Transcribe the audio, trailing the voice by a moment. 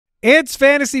It's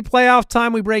fantasy playoff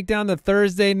time. We break down the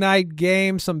Thursday night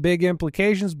game, some big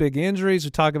implications, big injuries.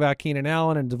 We talk about Keenan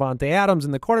Allen and Devontae Adams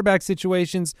and the quarterback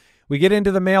situations. We get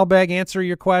into the mailbag, answer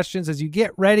your questions as you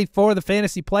get ready for the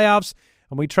fantasy playoffs,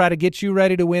 and we try to get you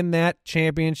ready to win that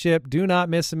championship. Do not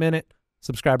miss a minute.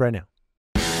 Subscribe right now.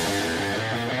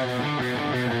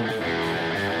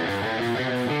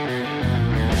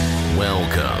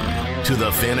 Welcome to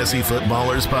the Fantasy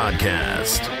Footballers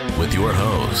Podcast with your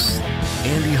hosts,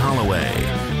 Andy Holloway,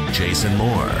 Jason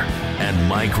Moore, and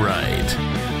Mike Wright.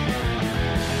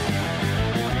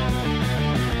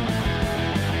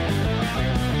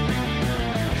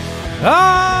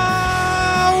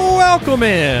 Welcome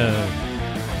in.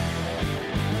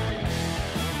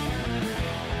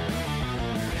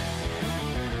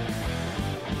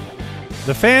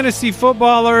 The Fantasy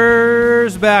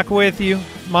Footballers back with you.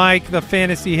 Mike, the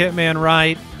Fantasy Hitman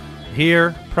Wright,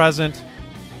 here, present,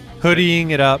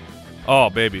 hoodieing it up. Oh,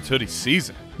 baby, it's hoodie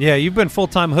season. Yeah, you've been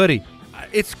full-time hoodie.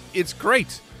 It's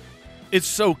great. It's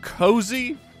so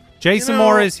cozy. Jason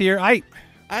Moore is here.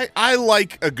 I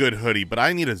like a good hoodie, but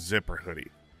I need a zipper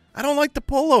hoodie. I don't like the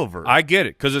pullover. I get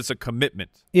it, because it's a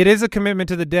commitment. It is a commitment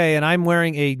to the day, and I'm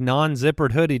wearing a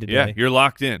non-zippered hoodie today. Yeah, you're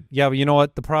locked in. Yeah, but you know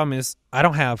what? The problem is I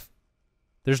don't have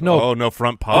 – there's no no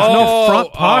front there's pocket. no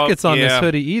front pockets on this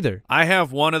hoodie either. I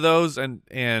have one of those, and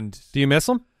do you miss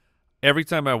them? Every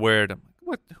time I wear it, I'm like,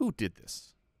 what? Who did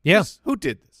this? Yeah. Who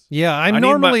did this? Yeah, I'm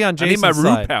normally on Jason's I need my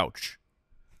root side. pouch.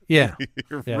 Yeah.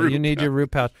 Yeah, you need your root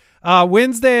pouch.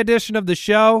 Wednesday edition of the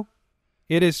show.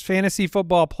 It is fantasy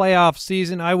football playoff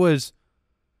season. I was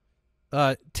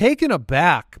taken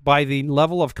aback by the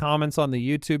level of comments on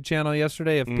the YouTube channel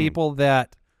yesterday of people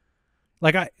that,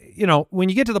 like, when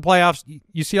you get to the playoffs,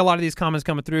 you see a lot of these comments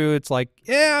coming through. It's like,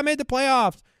 yeah, I made the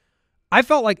playoffs. I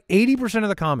felt like 80% of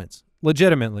the comments,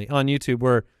 legitimately, on YouTube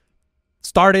were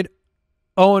started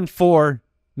 0-4,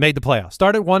 made the playoffs.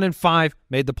 Started 1-5,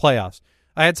 made the playoffs.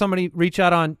 I had somebody reach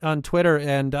out on Twitter,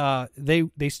 and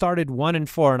they started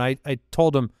 1-4, and I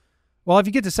told them, well, if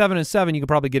you get to 7-7, you could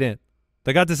probably get in.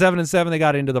 They got to 7-7, they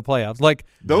got into the playoffs. Like,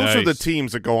 those are the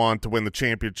teams that go on to win the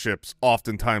championships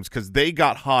oftentimes because they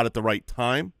got hot at the right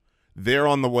time. They're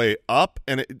on the way up,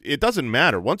 and it doesn't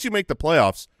matter. Once you make the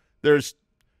playoffs, there's,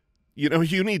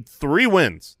 you need 3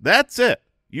 wins. That's it.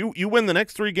 You win the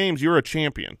next 3 games, you're a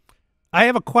champion. I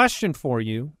have a question for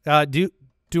you. Do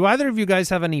either of you guys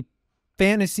have any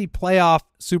fantasy playoff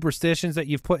superstitions that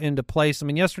you've put into place? I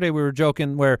mean, yesterday we were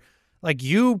joking where, like,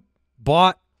 you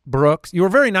bought Brooks. You were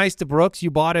very nice to Brooks. You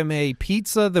bought him a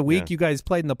pizza the week you guys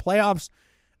played in the playoffs.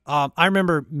 I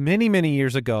remember many, many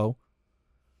years ago,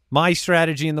 my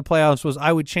strategy in the playoffs was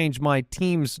I would change my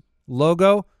team's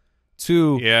logo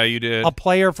to you did. A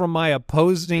player from my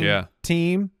opposing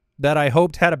team that I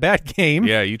hoped had a bad game.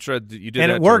 Yeah, you did and that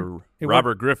it worked. to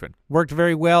Robert Griffin. Worked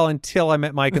very well until I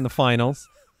met Mike in the finals.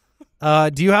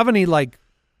 Do you have any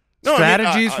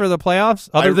strategies for the playoffs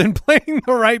other than playing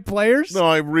the right players? No,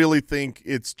 I really think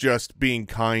it's just being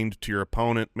kind to your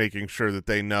opponent, making sure that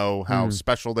they know how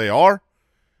special they are,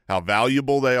 how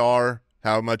valuable they are,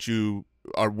 how much you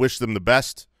wish them the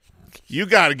best. You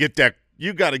got to get that.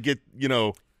 You got to get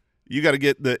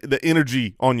the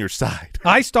energy on your side.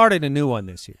 I started a new one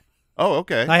this year. Oh,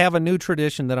 okay. I have a new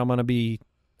tradition that I'm going to be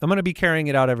carrying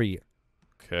it out every year.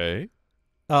 Okay.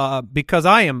 Because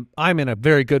I'm in a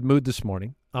very good mood this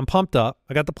morning. I'm pumped up.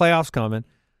 I got the playoffs coming.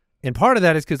 And part of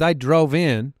that is because I drove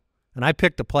in and I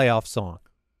picked a playoff song.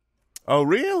 Oh,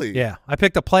 really? Yeah. I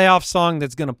picked a playoff song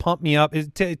that's going to pump me up.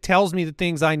 It tells me the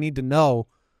things I need to know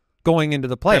going into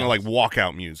the playoffs. Kind of like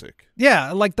walkout music.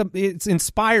 Yeah, it's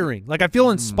inspiring. Like, I feel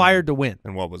inspired to win.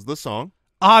 And what was the song?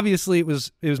 Obviously, it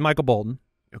was Michael Bolton.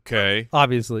 Okay.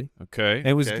 Obviously. Okay. And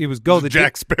it was Go the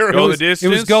Jack Sparrow. Go the Distance.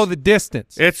 It was Go the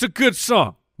Distance. It's a good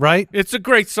song. Right? It's a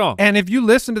great song. And if you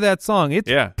listen to that song,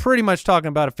 it's pretty much talking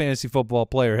about a fantasy football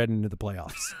player heading into the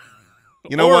playoffs.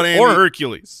 You know what, Andy? Or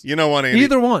Hercules. You know what, Andy?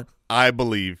 Either one. I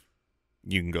believe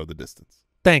you can go the distance.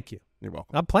 Thank you. You're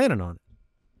welcome. I'm planning on it.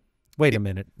 Wait a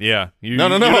minute. Yeah.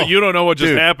 No. You don't know what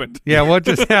just happened. Yeah, what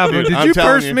just happened? Did you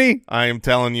curse me? I am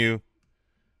telling you,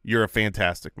 you're a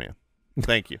fantastic man.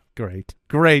 Thank you.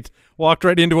 Great. Walked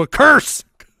right into a curse.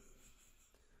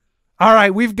 All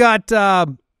right, we've got a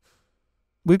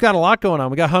lot going on.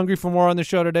 We got Hungry for More on the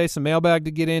show today, some mailbag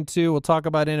to get into. We'll talk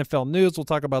about NFL news. We'll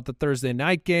talk about the Thursday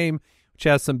night game, which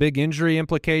has some big injury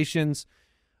implications.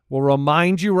 We'll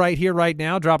remind you right here, right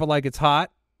now, drop it like it's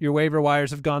hot. Your waiver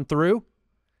wires have gone through,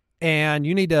 and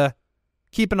you need to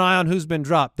keep an eye on who's been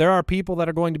dropped. There are people that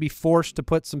are going to be forced to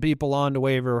put some people onto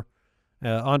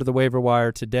the waiver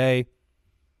wire today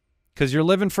because you're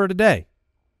living for today.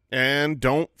 And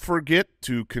don't forget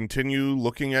to continue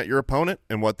looking at your opponent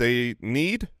and what they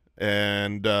need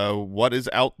and what is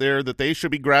out there that they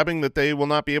should be grabbing that they will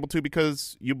not be able to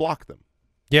because you block them.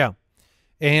 Yeah.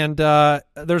 And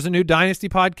there's a new Dynasty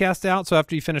podcast out, so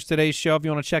after you finish today's show, if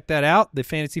you want to check that out, the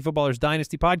Fantasy Footballers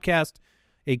Dynasty podcast,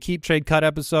 a Keep Trade Cut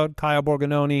episode, Kyle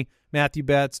Borgononi, Matthew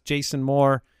Betts, Jason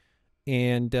Moore,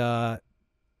 and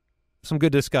some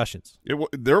good discussions.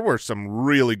 There were some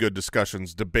really good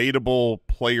discussions, debatable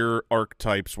player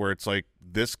archetypes where it's like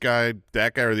this guy,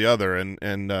 that guy, or the other,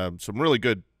 and some really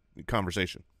good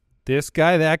conversation. This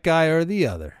guy, that guy, or the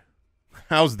other.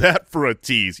 How's that for a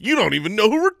tease? You don't even know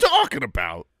who we're talking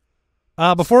about.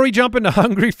 Before we jump into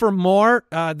Hungry for More,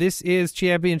 this is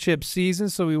championship season,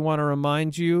 so we want to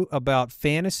remind you about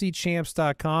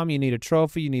fantasychamps.com. You need a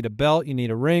trophy, you need a belt, you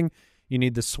need a ring, you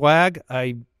need the swag.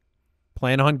 I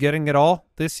plan on getting it all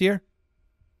this year.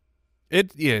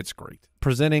 It's great.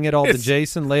 Presenting it all to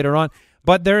Jason later on.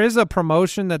 But there is a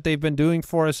promotion that they've been doing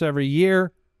for us every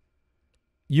year.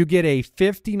 You get a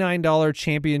 $59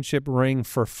 championship ring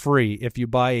for free if you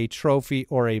buy a trophy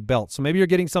or a belt. So maybe you're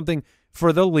getting something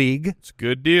for the league. It's a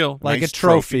good deal. Like nice a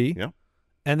trophy. Yeah.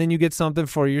 And then you get something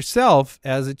for yourself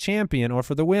as a champion or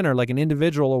for the winner, like an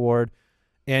individual award.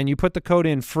 And you put the code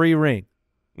in free ring.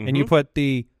 And you put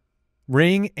the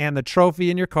ring and the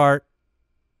trophy in your cart.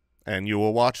 And you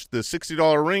will watch the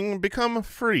 $60 ring become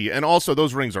free. And also,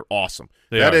 those rings are awesome.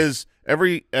 That is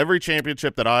every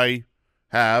championship that I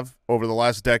have over the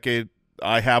last decade,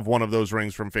 I have one of those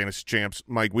rings from Fantasy Champs.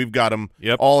 Mike, we've got them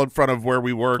all in front of where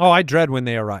we work. Oh, I dread when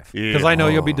they arrive because I know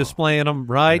you'll be displaying them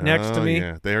right next to me.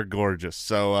 Yeah, they're gorgeous.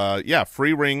 So,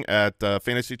 free ring at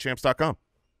fantasychamps.com.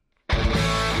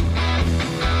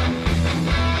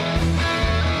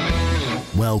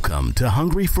 Welcome to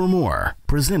Hungry for More,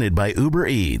 presented by Uber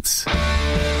Eats.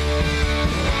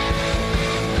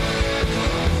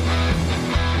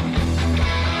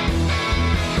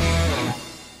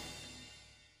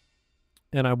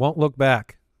 And I won't look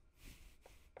back.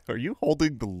 Are you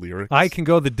holding the lyrics? I can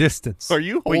go the distance. Are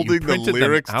you holding the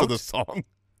lyrics to the song?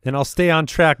 And I'll stay on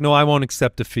track. No, I won't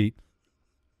accept defeat.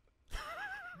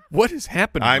 What is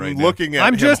happening I'm right looking now?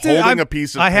 at him holding a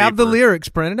piece of paper. I have the lyrics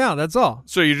printed out. That's all.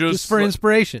 So you're just for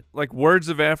inspiration. Like words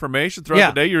of affirmation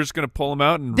throughout the day? You're just going to pull them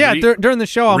out and during the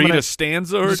show, read a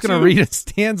stanza or I'm just going to read a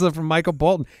stanza from Michael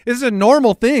Bolton. This is a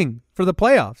normal thing for the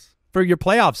playoffs, for your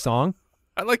playoff song.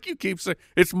 I like you keep saying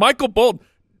it's Michael Bolton.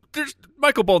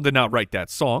 Michael Bolton did not write that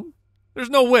song. There's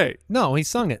no way. No, he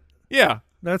sung it. Yeah.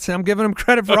 I'm giving him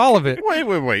credit for all of it.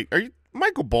 Wait.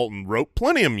 Michael Bolton wrote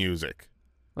plenty of music.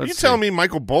 Are you telling me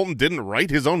Michael Bolton didn't write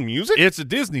his own music? It's a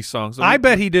Disney song. So I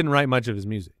bet he didn't write much of his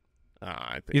music.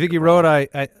 You think he wrote I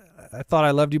Thought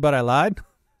I Loved You But I Lied?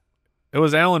 It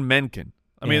was Alan Menken.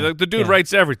 I mean, the dude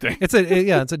writes everything. It's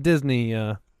a Disney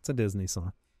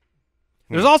song.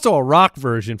 There's also a rock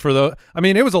version for the. I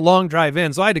mean, it was a long drive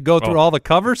in, so I had to go through all the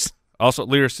covers. Also,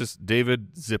 lyricist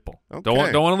David Zippel. Okay. Don't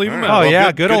want to leave him out. out. Oh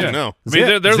yeah, good old. I mean,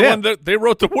 they're the one that they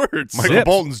wrote the words. Michael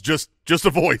Bolton's just a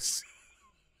voice.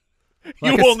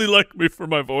 You only like me for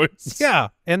my voice. Yeah,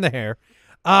 and the hair.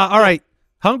 All right,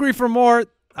 Hungry for More.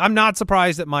 I'm not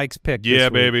surprised that Mike's picked. Yeah,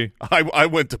 this week. baby. I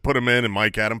went to put him in, and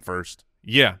Mike had him first.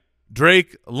 Yeah,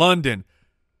 Drake London,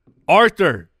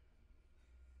 Arthur.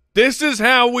 This is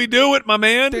how we do it, my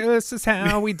man. This is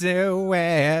how we do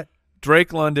it.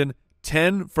 Drake London,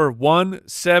 10 for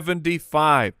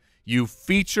 175. You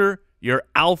feature your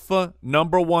alpha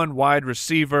 #1 wide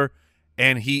receiver,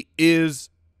 and he is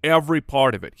every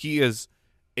part of it. He is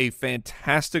a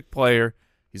fantastic player.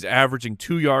 He's averaging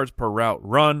 2 yards per route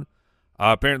run.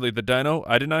 Apparently, the Dino,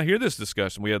 I did not hear this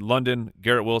discussion. We had London,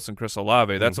 Garrett Wilson, Chris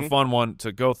Olave. That's a fun one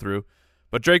to go through.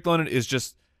 But Drake London is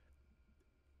just –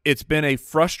 it's been a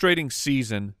frustrating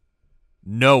season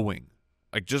knowing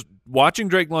 – like just watching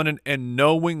Drake London and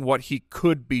knowing what he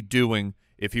could be doing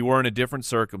if he were in a different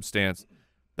circumstance.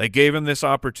 They gave him this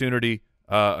opportunity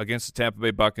against the Tampa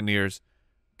Bay Buccaneers.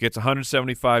 Gets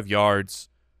 175 yards,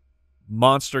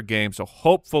 monster game. So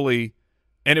hopefully,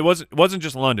 and it wasn't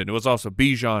just London. It was also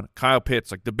Bijan, Kyle Pitts.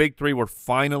 Like the big three were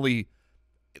finally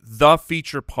the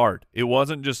feature part. It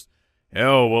wasn't just,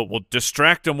 we'll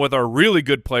distract them with our really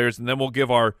good players and then we'll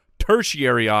give our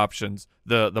tertiary options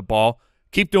the ball.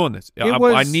 Keep doing this.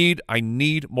 I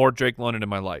need more Drake London in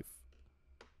my life.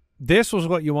 This was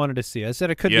what you wanted to see. I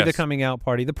said it could be the coming out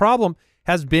party. The problem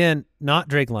has been not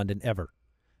Drake London ever.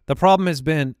 The problem has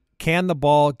been, can the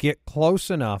ball get close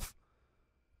enough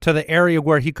to the area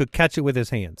where he could catch it with his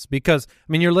hands? Because, I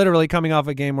mean, you're literally coming off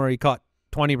a game where he caught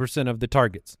 20% of the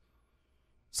targets.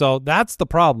 So that's the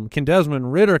problem. Can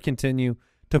Desmond Ridder continue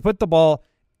to put the ball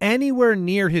anywhere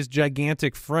near his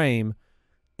gigantic frame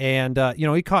And,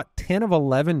 he caught 10 of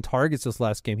 11 targets this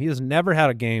last game. He has never had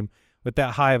a game with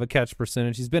that high of a catch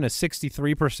percentage. He's been a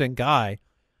 63% guy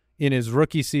in his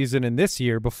rookie season and this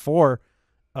year before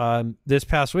this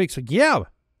past week. So, yeah,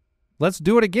 let's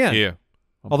do it again. Yeah.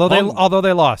 Although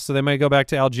they lost, so they may go back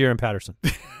to Algier and Patterson.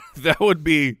 That would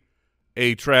be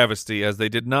a travesty, as they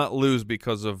did not lose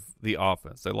because of the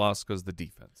offense. They lost because of the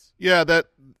defense. Yeah,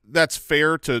 that's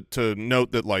fair to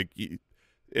note that, like,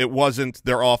 it wasn't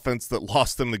their offense that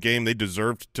lost them the game. They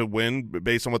deserved to win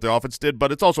based on what the offense did,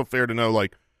 but it's also fair to know,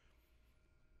 like,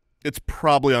 it's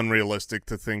probably unrealistic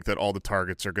to think that all the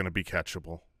targets are going to be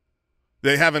catchable.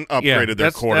 They haven't upgraded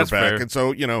their quarterback, and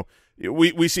so,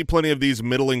 we see plenty of these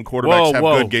middling quarterbacks have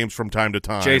good games from time to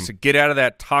time. Jason, get out of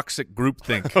that toxic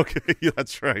groupthink. Okay, yeah,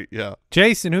 that's right, yeah.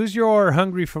 Jason, who's your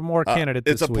hungry for more candidate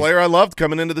this week? It's a player I loved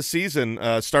coming into the season.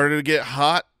 Started to get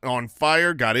hot, on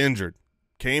fire, got injured.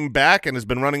 Came back and has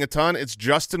been running a ton. It's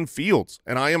Justin Fields,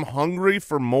 and I am hungry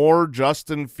for more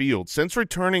Justin Fields. Since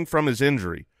returning from his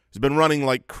injury, he's been running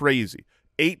like crazy.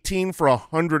 18 for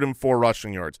 104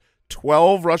 rushing yards,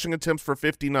 12 rushing attempts for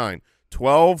 59,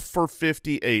 12 for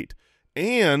 58.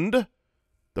 And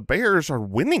the Bears are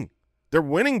winning. They're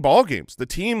winning ball games. The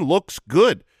team looks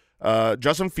good.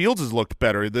 Justin Fields has looked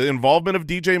better. The involvement of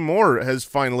DJ Moore has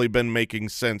finally been making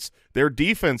sense. Their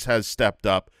defense has stepped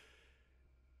up.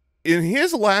 In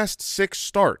his last 6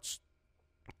 starts,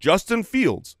 Justin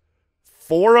Fields,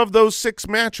 4 of those 6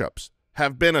 matchups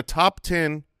have been a top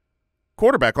 10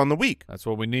 quarterback on the week. That's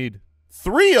what we need.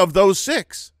 3 of those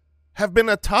 6 have been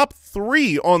a top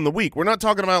 3 on the week. We're not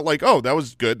talking about like, oh, that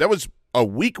was good. That was a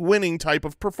week-winning type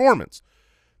of performance.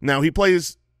 Now, he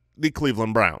plays the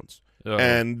Cleveland Browns.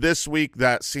 And this week,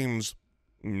 that seems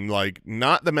like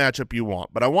not the matchup you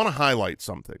want. But I want to highlight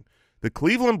something. The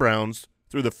Cleveland Browns,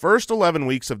 through the first 11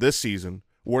 weeks of this season,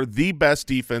 were the best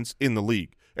defense in the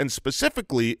league. And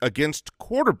specifically against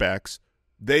quarterbacks,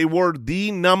 they were the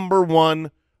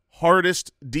 #1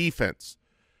 hardest defense.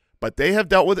 But they have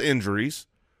dealt with injuries.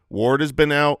 Ward has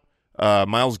been out.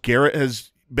 Myles Garrett has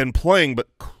been playing but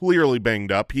clearly banged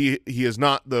up. He is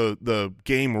not the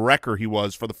game wrecker he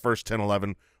was for the first 10,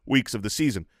 11 weeks of the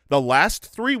season. The last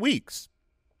 3 weeks,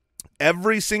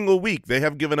 every single week, they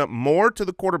have given up more to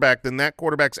the quarterback than that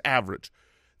quarterback's average.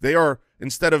 They are,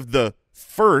 instead of the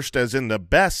first, as in the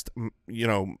best,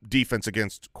 defense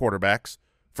against quarterbacks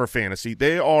for fantasy,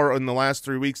 they are, in the last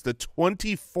 3 weeks, the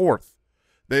 24th.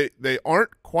 They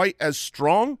aren't quite as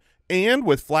strong, and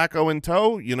with Flacco in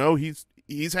tow,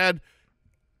 he's had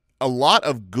a lot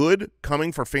of good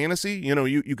coming for fantasy.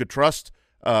 You could trust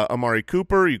Amari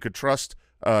Cooper. You could trust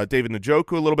David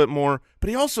Njoku a little bit more.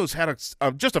 But he also has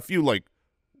had just a few, like,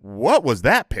 what was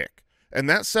that pick? And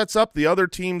that sets up the other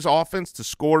team's offense to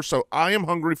score. So I am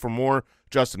hungry for more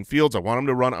Justin Fields. I want him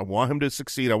to run. I want him to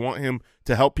succeed. I want him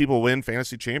to help people win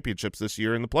fantasy championships this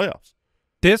year in the playoffs.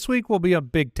 This week will be a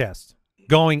big test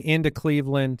going into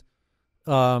Cleveland.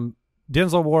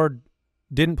 Denzel Ward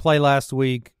didn't play last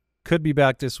week. Could be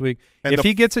back this week. And if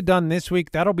he gets it done this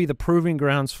week, that'll be the proving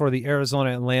grounds for the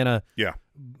Arizona-Atlanta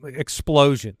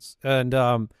explosions. And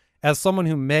as someone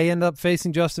who may end up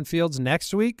facing Justin Fields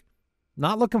next week,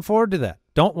 not looking forward to that.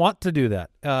 Don't want to do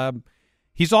that.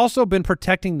 He's also been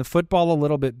protecting the football a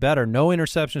little bit better. No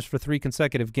interceptions for 3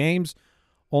 consecutive games.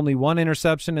 Only 1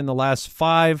 interception in the last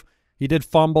 5. He did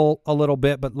fumble a little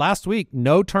bit, but last week,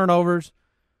 no turnovers.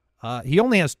 He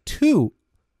only has 2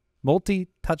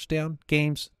 multi-touchdown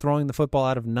games throwing the football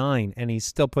out of 9, and he's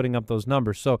still putting up those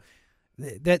numbers. So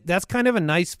that's kind of a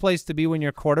nice place to be when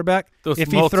you're quarterback. Those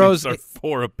if he throws are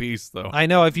 4 apiece, though. I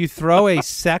know. If you throw a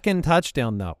second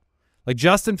touchdown, though, like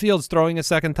Justin Fields throwing a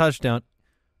second touchdown,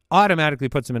 automatically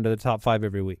puts him into the top 5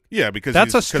 every week. Yeah, because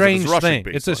that's a strange thing.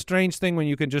 Baseline. It's a strange thing when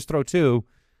you can just throw 2,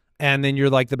 and then you're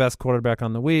like the best quarterback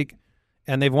on the week,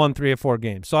 and they've won 3 or 4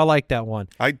 games. So I like that one.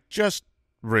 I just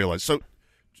realized. So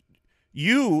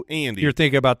you, Andy. You're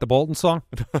thinking about the Bolton song?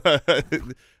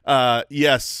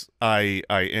 Yes, I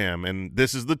am, and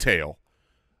this is the tale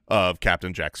of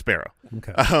Captain Jack Sparrow.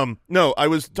 Okay. No, I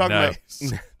was talking about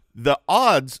the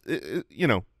odds,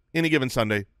 any given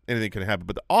Sunday, anything can happen,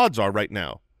 but the odds are right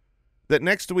now that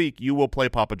next week you will play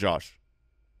Papa Josh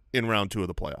in round 2 of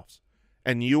the playoffs,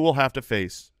 and you will have to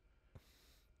face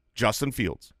Justin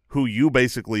Fields, who you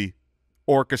basically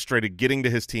orchestrated getting to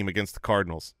his team against the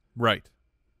Cardinals. Right.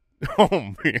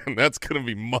 Oh, man, that's going to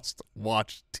be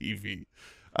must-watch TV.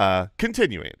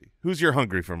 Continue, Andy. Who's your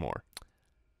hungry for more?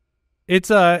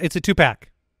 It's a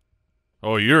 2-pack.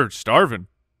 Oh, you're starving.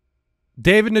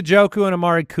 David Njoku and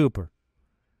Amari Cooper.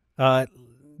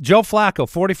 Joe Flacco,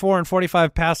 44 and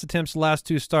 45 pass attempts the last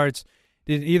 2 starts.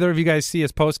 Did either of you guys see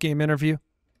his post-game interview?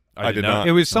 I did not.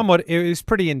 It was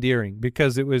pretty endearing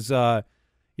because it was,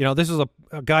 this is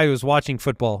a guy who was watching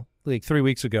football like 3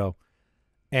 weeks ago,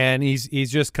 and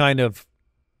he's just kind of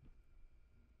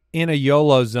in a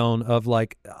YOLO zone of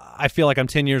like, I feel like I'm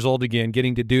 10 years old again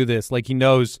getting to do this. Like he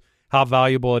knows how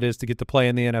valuable it is to get to play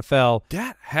in the NFL.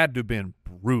 That had to have been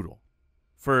brutal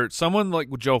for someone like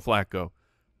Joe Flacco,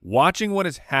 watching what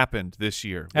has happened this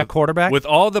year at quarterback with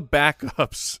all the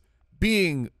backups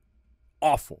being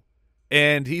awful.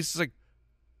 And he's like,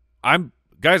 I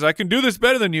can do this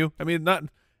better than you.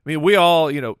 We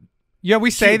all, Yeah,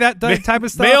 we say that type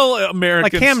of stuff. Male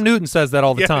Americans. Like Cam Newton says that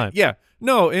all the time. Yeah.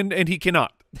 No, and he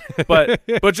cannot. But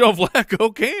Joe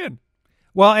Flacco can.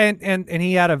 Well, and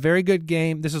he had a very good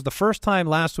game. This is the first time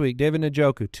last week, David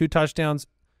Njoku, 2 touchdowns.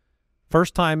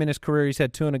 First time in his career he's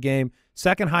had 2 in a game.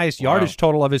 Second highest yardage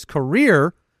total of his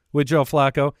career with Joe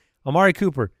Flacco. Amari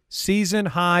Cooper, season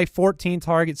high, 14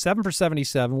 targets, 7 for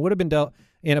 77. Would have been dealt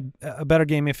in a better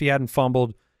game if he hadn't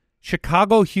fumbled.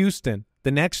 Chicago, Houston,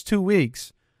 the next 2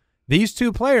 weeks. These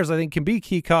 2 players, I think, can be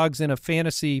key cogs in a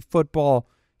fantasy football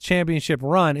championship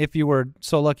run if you were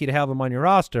so lucky to have them on your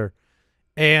roster.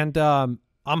 And I'm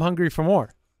hungry for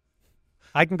more.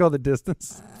 I can go the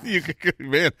distance.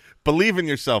 Man, believe in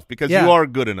yourself because you are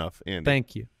good enough, Andy.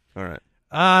 Thank you. All right.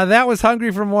 That was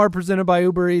Hungry for More presented by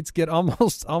Uber Eats. Get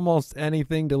almost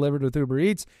anything delivered with Uber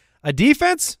Eats. A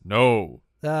defense? No.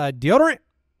 Deodorant?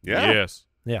 Yeah. Yes.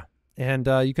 Yeah. And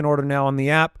you can order now on the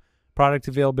app. Product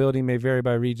availability may vary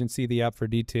by region. See the app for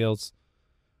details.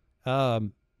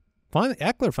 Eckler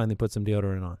finally put some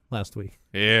deodorant on last week.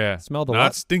 Yeah. Smelled a lot.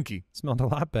 Not stinky. Smelled a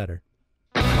lot better.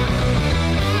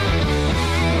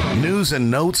 News and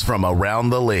notes from around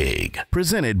the league.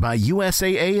 Presented by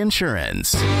USAA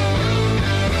Insurance.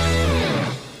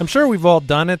 I'm sure we've all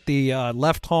done it, the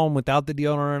left home without the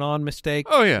deodorant on mistake.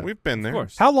 Oh, yeah. We've been there. Of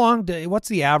course. How long, what's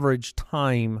the average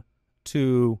time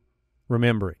to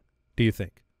remembering, do you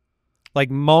think?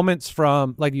 Like moments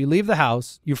from, like you leave the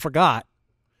house, you forgot.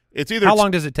 It's either How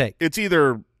long does it take? It's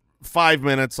either 5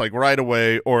 minutes, like right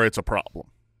away, or it's a problem.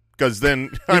 Because then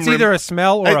it's either a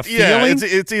smell or a feeling. Yeah,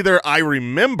 it's either I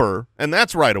remember, and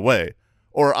that's right away,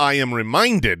 or I am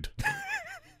reminded,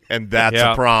 and that's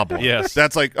a problem. Yes,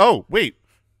 that's like, oh wait,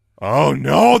 oh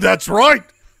no, that's right.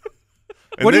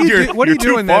 What do you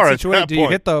do in that situation? Do you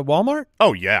hit the Walmart?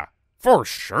 Oh yeah, for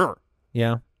sure.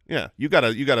 Yeah. Yeah, you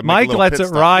gotta. Make Mike a lets it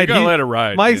ride. You gotta let it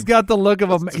ride. Mike's got the look of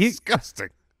a. Disgusting.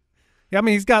 Yeah, I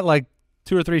mean, he's got like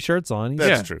 2 or 3 shirts on.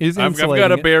 That's true. He's I've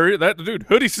got a barrier. That dude,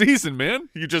 hoodie season, man.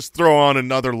 You just throw on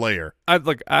another layer.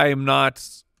 I am not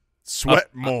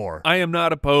sweat more. I am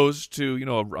not opposed to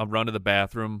a run to the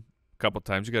bathroom a couple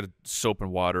times. You got to soap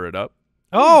and water it up.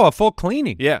 Oh, a full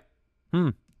cleaning. Yeah.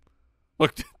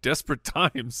 Look, desperate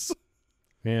times.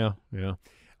 Yeah.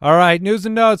 All right, news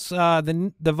and notes.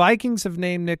 The Vikings have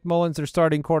named Nick Mullins their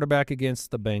starting quarterback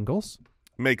against the Bengals.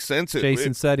 Makes sense.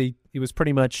 Jason said he was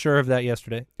pretty much sure of that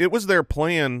yesterday. It was their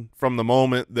plan from the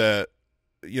moment that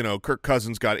Kirk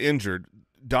Cousins got injured.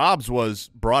 Dobbs was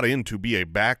brought in to be a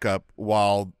backup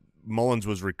while Mullins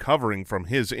was recovering from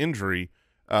his injury.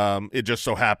 It just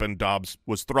so happened Dobbs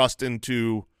was thrust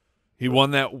into. He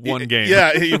won that one game.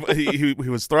 Yeah, he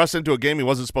was thrust into a game he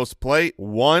wasn't supposed to play.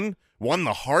 Won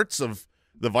the hearts of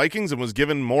the Vikings and was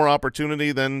given more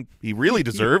opportunity than he really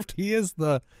deserved. He is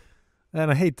and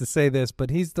I hate to say this, but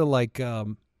he's the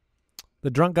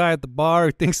the drunk guy at the bar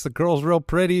who thinks the girl's real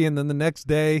pretty, and then the next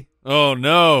day, oh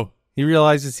no, he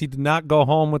realizes he did not go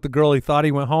home with the girl he thought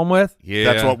he went home with. Yeah,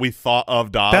 that's what we thought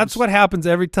of Dobbs. That's what happens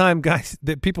every time, guys.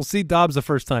 That people see Dobbs the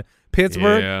first time.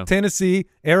 Pittsburgh, Tennessee,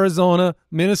 Arizona,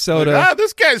 Minnesota. Like,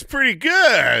 this guy's pretty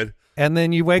good. And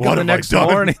then you wake up the next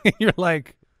morning and you're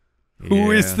like,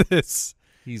 who is this?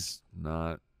 He's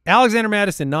not. Alexander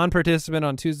Mattison, non-participant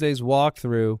on Tuesday's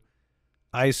walkthrough.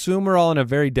 I assume we're all in a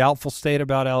very doubtful state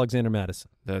about Alexander Mattison.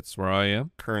 That's where I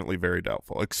am. Currently very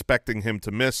doubtful. Expecting him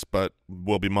to miss, but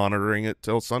we'll be monitoring it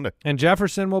till Sunday. And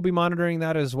Jefferson will be monitoring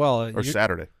that as well. Or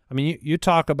Saturday. I mean, you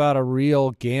talk about a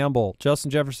real gamble.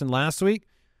 Justin Jefferson last week,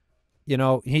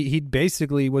 he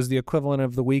basically was the equivalent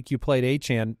of the week you played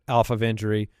Achane off of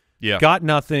injury. Yeah. Got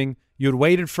nothing. You had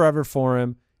waited forever for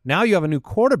him. Now you have a new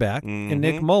quarterback in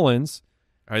Nick Mullins.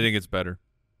 I think it's better.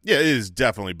 Yeah, it is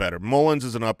definitely better. Mullins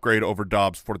is an upgrade over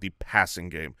Dobbs for the passing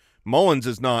game. Mullins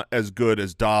is not as good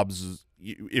as Dobbs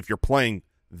if you're playing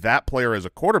that player as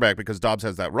a quarterback because Dobbs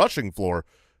has that rushing floor.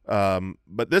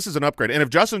 But this is an upgrade. And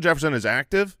if Justin Jefferson is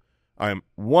active, I am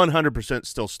 100%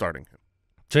 still starting him.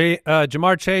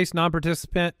 Jamar Chase,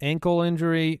 non-participant, ankle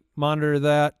injury, monitor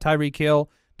that. Tyreek Hill,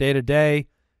 day-to-day.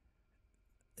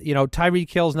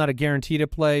 Tyreek Hill's not a guarantee to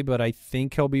play, but I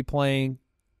think he'll be playing.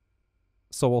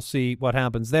 so we'll see what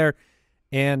happens there.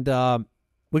 And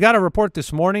we got a report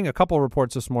this morning, a couple of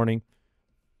reports this morning.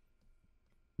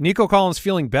 Nico Collins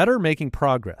feeling better, making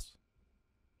progress.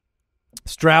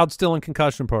 Stroud still in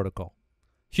concussion protocol.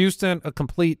 Houston, a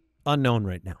complete unknown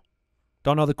right now.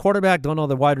 Don't know the quarterback, don't know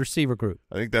the wide receiver group.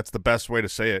 I think that's the best way to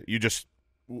say it.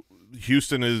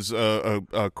 Houston is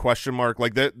a question mark.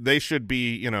 Like they should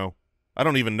be, you know, I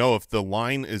don't even know if the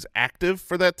line is active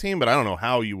for that team, but I don't know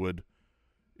how you would.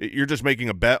 You're just making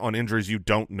a bet on injuries you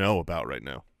don't know about right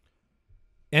now.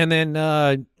 And then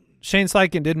Shane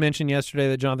Steichen did mention yesterday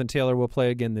that Jonathan Taylor will play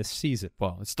again this season.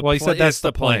 Well, he said that's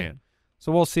the plan.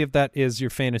 So we'll see if that is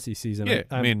your fantasy season. Yeah,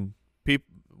 I mean,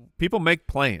 people make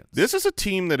plans. This is a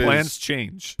team that plans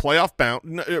change.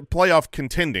 Playoff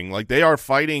contending. Like they are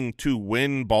fighting to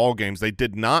win ball games. They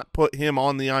did not put him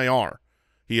on the IR.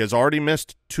 He has already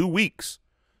missed 2 weeks.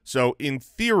 So in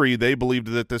theory, they believed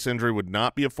that this injury would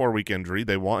not be a 4-week injury.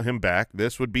 They want him back.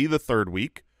 This would be the 3rd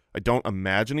week. I don't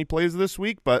imagine he plays this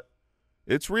week, but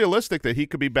it's realistic that he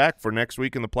could be back for next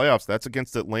week in the playoffs. That's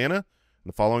against Atlanta and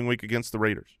the following week against the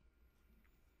Raiders.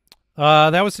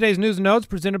 That was today's news and notes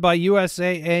presented by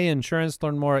USAA Insurance.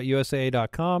 Learn more at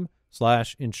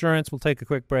usaa.com/insurance. We'll take a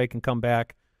quick break and come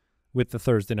back with the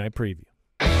Thursday night preview.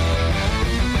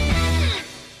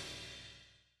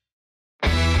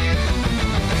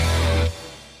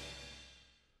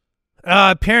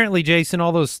 Apparently, Jason,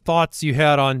 all those thoughts you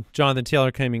had on Jonathan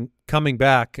Taylor coming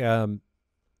back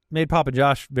made Papa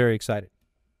Josh very excited.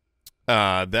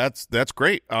 That's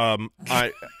great. I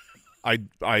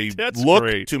That's look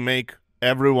great. to make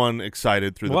everyone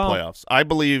excited through the playoffs. I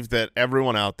believe that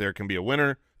everyone out there can be a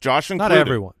winner, Josh included. Not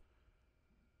everyone.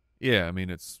 Yeah, I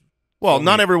mean it's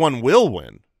not everyone will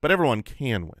win, but everyone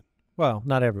can win. Well,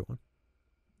 not everyone.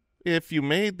 If you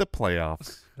made the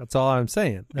playoffs. That's all I'm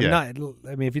saying. Yeah. I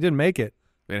mean, if you didn't make it.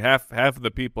 And half of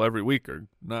the people every week are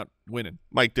not winning.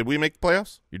 Mike, did we make the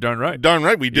playoffs? You're darn right. Darn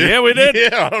right we did. Yeah, we did.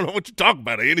 Yeah, I don't know what you're talking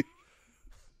about, Andy.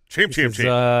 Champ.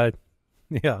 Yeah,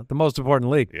 the most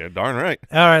important league. Yeah, darn right.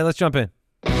 All right, let's jump in.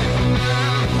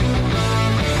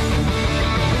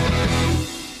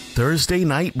 Thursday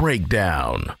Night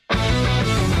Breakdown.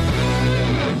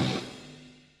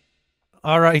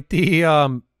 All right,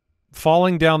 the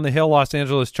falling down the hill Los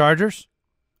Angeles Chargers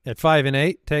at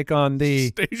 5-8 take on the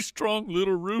Stay strong,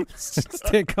 little roots.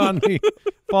 take on the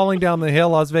falling down the hill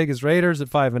Las Vegas Raiders at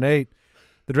 5-8.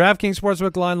 The DraftKings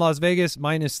Sportsbook line Las Vegas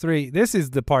 -3. This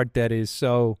is the part that is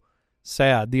so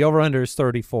sad. The over-under is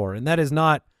 34, and that is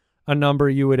not a number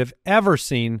you would have ever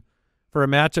seen for a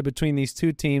matchup between these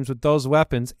two teams with those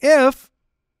weapons if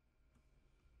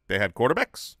they had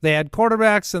quarterbacks. They had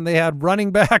quarterbacks, and they had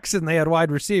running backs, and they had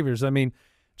wide receivers. I mean,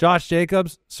 Josh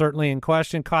Jacobs, certainly in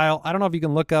question. Kyle, I don't know if you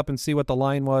can look up and see what the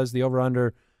line was, the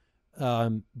over-under,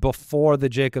 before the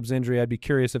Jacobs injury. I'd be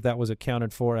curious if that was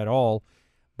accounted for at all.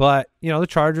 But, you know, the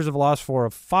Chargers have lost 4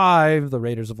 of 5. The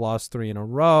Raiders have lost 3 in a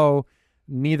row.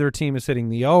 Neither team is hitting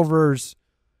the overs.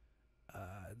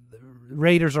 The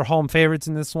Raiders are home favorites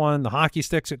in this one. The hockey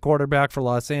stick's at quarterback for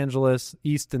Los Angeles,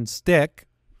 Easton Stick.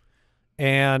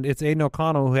 And it's Aiden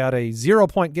O'Connell who had a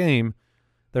 0-point game.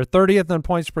 They're 30th in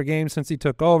points per game since he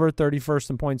took over, 31st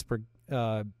in points per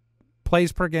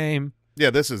plays per game. Yeah,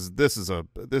 this is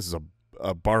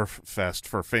a barf fest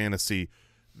for fantasy.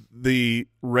 The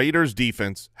Raiders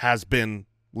defense has been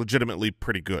legitimately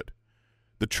pretty good.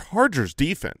 The Chargers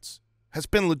defense has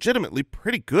been legitimately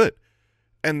pretty good.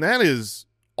 And that is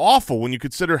awful when you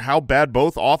consider how bad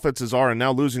both offenses are, and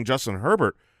now losing Justin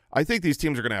Herbert. I think these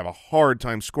teams are going to have a hard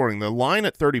time scoring. The line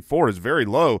at 34 is very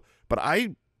low, but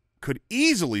I could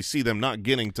easily see them not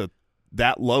getting to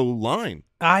that low line.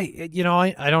 I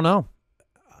don't know.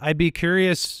 I'd be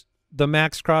curious the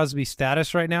Max Crosby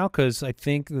status right now, because I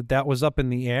think that was up in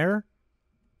the air.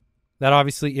 That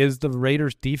obviously is the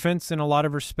Raiders' defense in a lot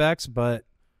of respects, but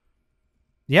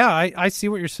yeah, I see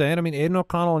what you're saying. I mean, Aiden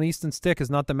O'Connell and Easton Stick is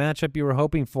not the matchup you were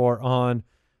hoping for on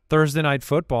Thursday Night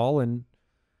Football, and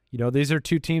you know these are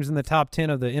two teams in the top 10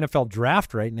 of the NFL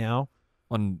draft right now.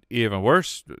 And even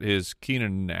worse, is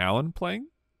Keenan Allen playing?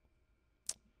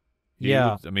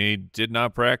 He did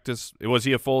not practice. Was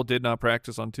he did not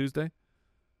practice on Tuesday?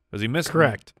 Because he missed.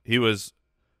 Correct. He was,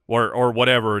 or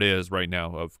whatever it is right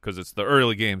now, because it's the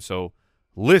early game, so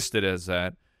listed as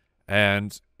that.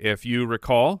 And if you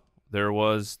recall, there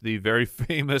was the very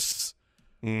famous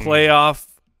playoff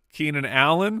Keenan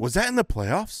Allen. Was that in the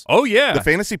playoffs? Oh, yeah. The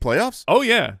fantasy playoffs? Oh,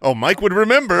 yeah. Oh, Mike would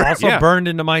remember. Also burned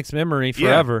into Mike's memory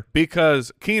forever. Yeah,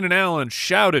 because Keenan Allen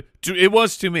shouted, it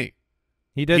was to me.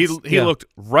 He did. He looked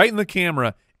right in the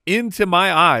camera, into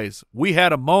my eyes. We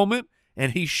had a moment,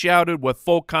 and he shouted with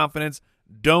full confidence,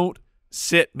 "Don't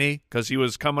sit me because he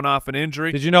was coming off an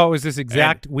injury. Did you know it was this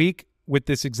exact week with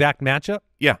this exact matchup?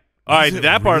 Yeah. All right,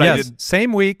 that part I did.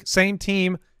 Same week, same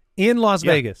team in Las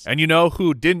Vegas. And you know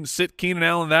who didn't sit Keenan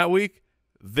Allen that week?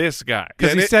 This guy.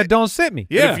 Because he said, don't sit me.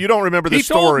 Yeah. And if you don't remember the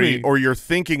story, or you're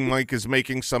thinking Mike is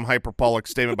making some hyperbolic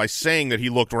statement by saying that he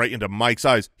looked right into Mike's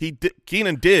eyes,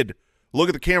 Keenan did look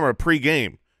at the camera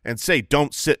pre-game and say,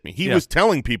 don't sit me. He was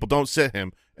telling people, don't sit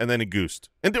him, and then he goosed.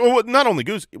 And not only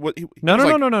goosed. No.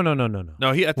 No,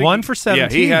 I think 1 for 17,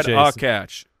 Yeah, he had Jason. a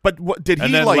catch. But what did he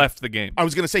and then left the game? I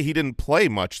was going to say he didn't play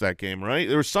much that game, right?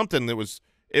 There was something that was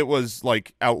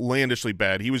like outlandishly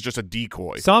bad. He was just a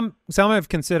decoy. Some have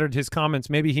considered his comments.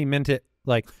 Maybe he meant it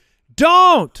like,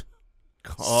 don't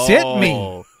sit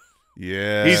me.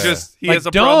 Yeah, he has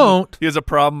a problem. He has a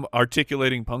problem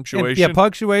articulating punctuation. And,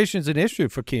 punctuation's an issue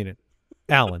for Keenan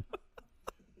Allen.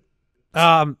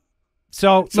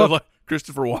 So look, like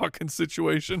Christopher Walken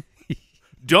situation.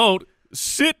 Don't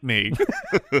sit me.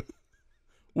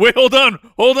 Wait, hold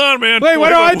on, man. Wait, what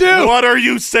do I do? What are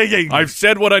you saying? I've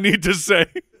said what I need to say.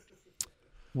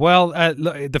 Well,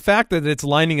 the fact that it's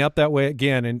lining up that way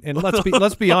again, and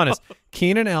let's be honest,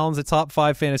 Keenan Allen's a top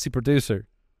 5 fantasy producer.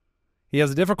 He has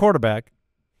a different quarterback.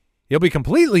 He'll be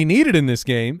completely needed in this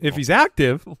game if he's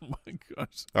active. Oh my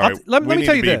gosh! All right, let me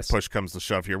tell you this. Push comes to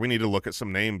shove here. We need to look at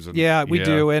some names. We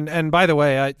do. And by the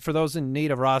way, for those in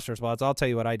need of roster spots, I'll tell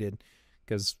you what I did,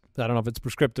 because I don't know if it's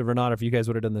prescriptive or not. If you guys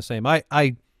would have done the same,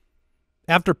 I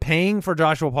after paying for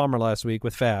Joshua Palmer last week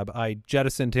with Fab, I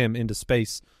jettisoned him into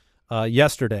space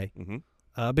yesterday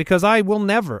because I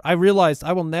realized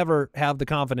I will never have the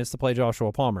confidence to play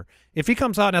Joshua Palmer. If he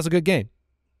comes out and has a good game,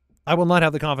 I will not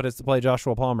have the confidence to play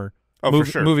Joshua Palmer for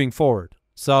sure. moving forward.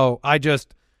 So I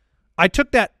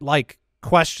took that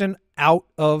question out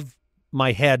of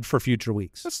my head for future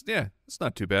weeks. It's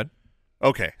not too bad.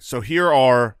 Okay, so here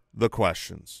are the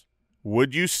questions.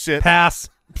 Would you sit? Pass.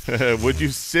 Would you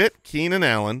sit Keenan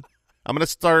Allen? I'm going to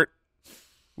start.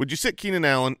 Would you sit Keenan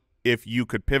Allen if you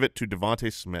could pivot to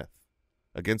Devontae Smith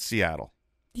against Seattle?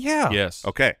 Yeah. Yes.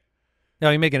 Okay. No,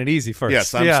 you're making it easy first.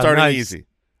 Yes, I'm starting easy.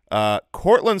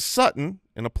 Cortland Sutton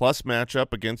in a plus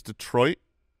matchup against Detroit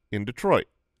in Detroit.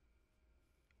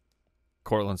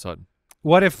 Cortland Sutton.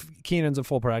 What if Keenan's at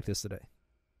full practice today?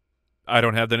 I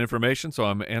don't have that information, so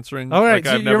I'm answering. All right,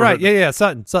 like you're right. Yeah,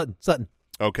 Sutton.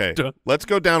 Okay, let's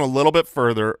go down a little bit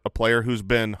further. A player who's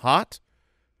been hot.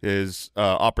 His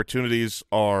opportunities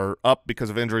are up because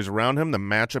of injuries around him. The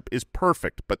matchup is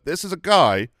perfect, but this is a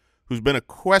guy who's been a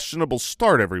questionable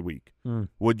start every week.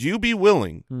 Would you be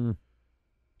willing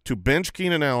to bench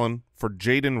Keenan Allen for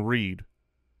Jaden Reed,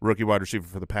 rookie wide receiver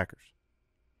for the Packers?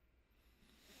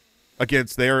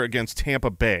 Against Tampa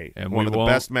Bay, and one of the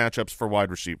best matchups for wide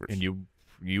receivers. And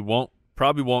you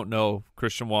probably won't know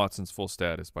Christian Watson's full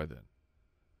status by then.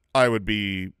 I would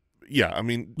be, I'd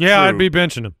be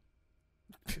benching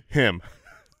him,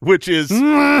 which is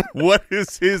what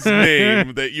is his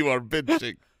name that you are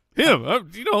benching? Him,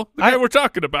 the guy we're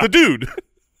talking about, the dude.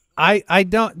 I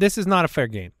don't. This is not a fair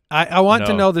game. I want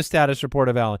to know the status report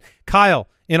of Allen. Kyle,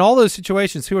 in all those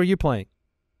situations, who are you playing?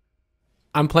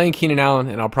 I'm playing Keenan Allen,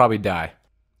 and I'll probably die.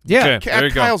 Yeah, okay,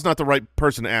 Kyle's not the right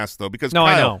person to ask, though, because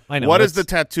Kyle, I know. What does the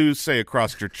tattoo say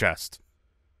across your chest?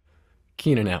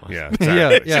 Keenan Allen. Yeah,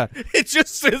 exactly. yeah. It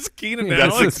just says Keenan Allen.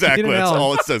 That's exactly. That's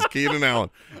all it says. Keenan Allen.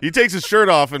 He takes his shirt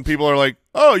off, and people are like,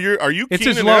 "Oh, are you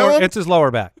Keenan Allen?" It's his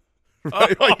lower back.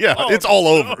 Right? It's all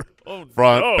over.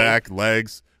 Front, back,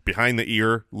 legs, behind the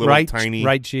ear, little tiny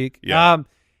right cheek. Yeah.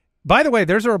 By the way,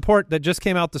 there's a report that just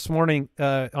came out this morning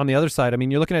on the other side. I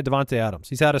mean, you're looking at Devontae Adams.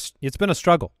 It's been a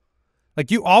struggle. Like,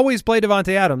 you always play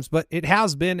Devontae Adams, but it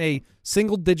has been a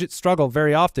single-digit struggle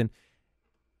very often.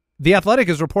 The Athletic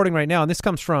is reporting right now, and this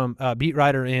comes from beat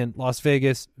writer in Las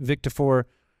Vegas, Vic Tafur.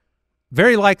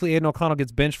 Very likely Aiden O'Connell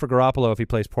gets benched for Garoppolo if he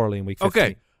plays poorly in Week 15.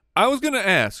 Okay, I was going to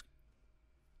ask,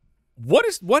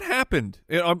 what happened?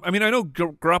 I mean, I know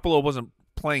Garoppolo wasn't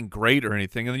playing great or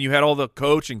anything, and then you had all the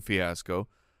coaching fiasco.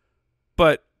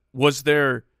 But was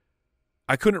there –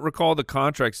 I couldn't recall the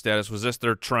contract status. Was this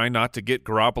they're trying not to get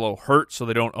Garoppolo hurt so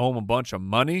they don't owe him a bunch of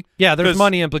money? Yeah, there's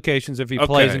money implications if he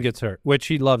plays and gets hurt, which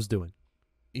he loves doing.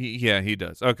 Yeah, he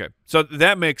does. Okay. So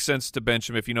that makes sense to bench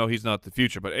him if you know he's not the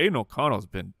future. But Aiden O'Connell's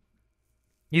been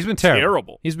 – He's been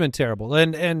terrible. He's been terrible.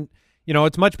 And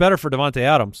it's much better for Devontae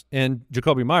Adams and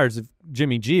Jacoby Myers if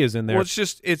Jimmy G is in there. Well,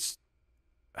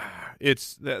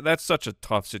 that's such a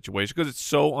tough situation because it's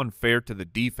so unfair to the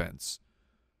defense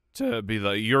to be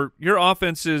like, your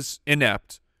offense is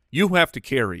inept. You have to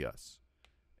carry us.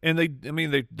 And they're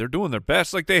doing their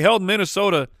best. Like, they held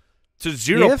Minnesota to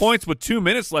 0 points with 2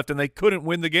 minutes left, and they couldn't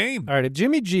win the game. All right, if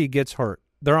Jimmy G gets hurt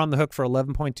they're on the hook for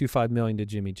 $11.25 million to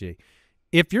Jimmy G.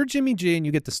 If you're Jimmy G and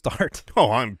you get the start,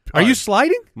 are you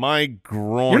sliding? My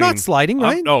groin. You're not sliding,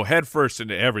 right? No, head first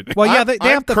into everything. Well, yeah,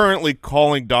 I'm currently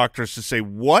calling doctors to say,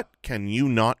 what can you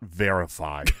not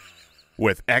verify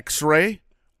with X-ray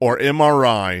or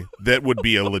MRI that would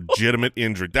be a legitimate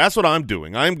injury? That's what I'm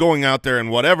doing. I'm going out there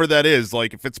and whatever that is,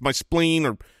 like if it's my spleen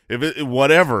or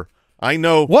whatever, I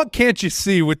know. What can't you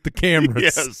see with the cameras?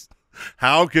 Yes.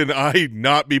 How can I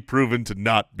not be proven to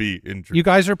not be injured? You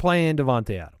guys are playing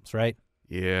Devontae Adams, right?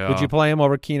 Yeah. Would you play him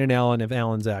over Keenan Allen if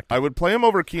Allen's active? I would play him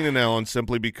over Keenan Allen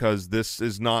simply because this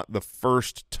is not the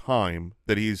first time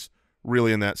that he's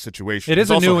really in that situation. It is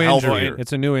a new injury.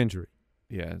 It's a new injury.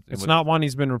 Yeah. It's not one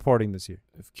he's been reporting this year.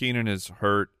 If Keenan is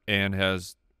hurt and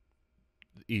has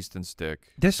Easton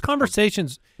stick. This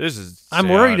conversation's – This is I'm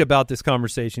sad. worried about this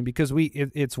conversation because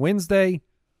it's Wednesday.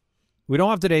 We don't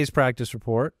have today's practice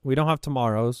report. We don't have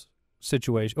tomorrow's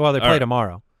situation. Well, they play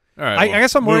tomorrow. All right, I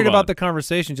guess I'm worried move about on. the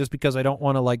conversation just because I don't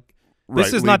want to Right,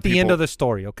 this is not the end of the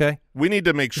story, okay? We need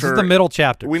to make sure. This is the middle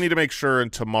chapter. We need to make sure in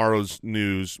tomorrow's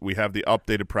news we have the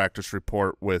updated practice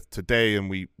report with today, and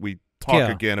we talk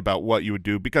again about what you would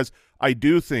do, because I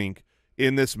do think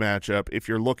in this matchup, if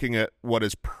you're looking at what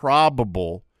is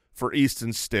probable for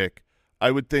Easton Stick,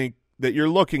 I would think that you're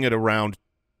looking at around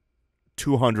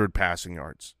 200 passing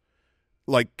yards,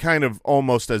 like kind of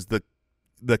almost as the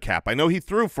cap. I know he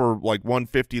threw for like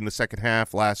 150 in the second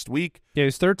half last week. Yeah, he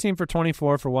was 13 for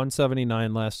 24 for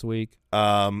 179 last week.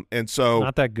 And so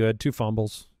not that good, 2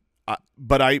 fumbles.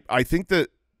 But I think that,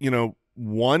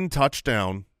 one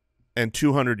touchdown and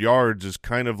 200 yards is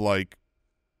kind of like,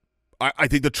 I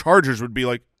think the Chargers would be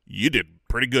like, you did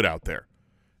pretty good out there.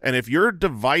 And if you're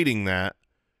dividing that,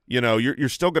 you're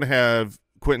still going to have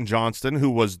Quentin Johnston, who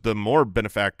was the more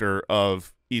benefactor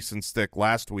of Easton Stick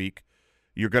last week.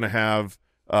 You're going to have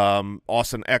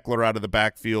Austin Eckler out of the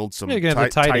backfield, some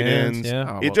tight ends.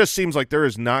 Yeah. It just seems like there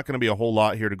is not going to be a whole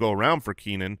lot here to go around for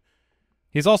Keenan.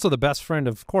 He's also the best friend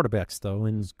of quarterbacks, though.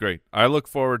 And It's great. I look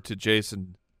forward to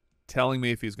Jason telling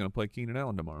me if he's going to play Keenan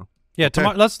Allen tomorrow. yeah,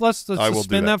 tomorrow. Let's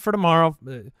suspend that for tomorrow.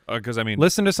 Because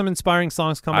listen to some inspiring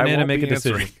songs coming in and make a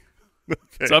decision. Okay.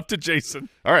 It's up to Jason.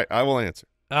 All right, I will answer.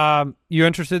 You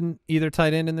interested in either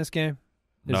tight end in this game?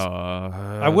 No.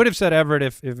 I would have said Everett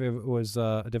if it was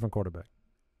a different quarterback,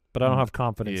 but I don't have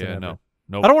confidence in Everett.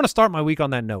 No. I don't want to start my week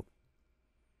on that note.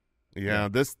 Yeah,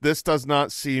 this does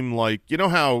not seem like,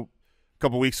 how a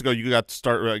couple weeks ago you got to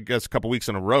start, I guess a couple weeks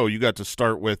in a row, you got to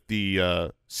start with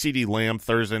the CeeDee Lamb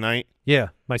Thursday night. Yeah,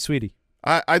 my sweetie.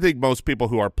 I think most people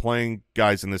who are playing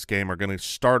guys in this game are going to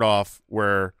start off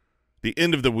where the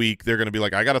end of the week they're going to be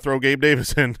like, I got to throw Gabe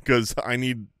Davis in because I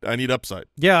need upside.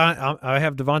 Yeah, I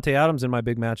have Devontae Adams in my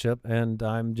big matchup, and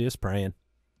I'm just praying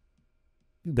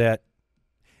that.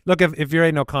 Look, if you're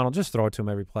Aiden O'Connell, just throw it to him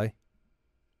every play.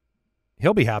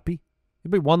 He'll be happy.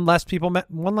 There'll be one less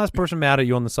person mad at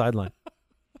you on the sideline.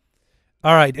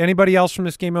 All right. Anybody else from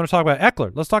this game you want to talk about?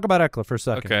 Eckler. Let's talk about Eckler for a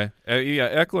second. Okay.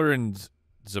 Eckler and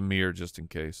Zamir just in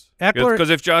case. Eckler, because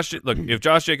if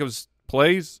Josh Jacobs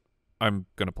plays, I'm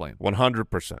going to play him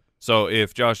 100%. So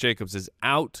if Josh Jacobs is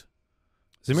out,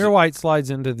 Zamir White slides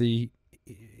into the,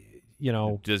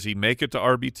 does he make it to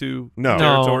RB2 No.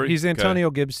 territory? He's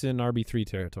Antonio Gibson RB3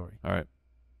 territory. All right.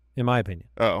 In my opinion.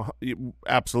 Oh,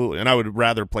 absolutely. And I would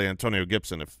rather play Antonio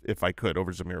Gibson if I could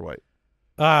over Zamir White.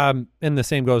 And the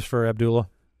same goes for Abdullah.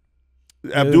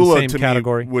 Abdullah to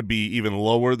category. me would be even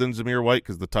lower than Zamir White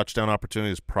because the touchdown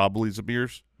opportunity is probably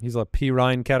Zamir's. He's a P.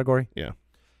 Ryan category. Yeah.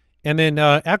 And then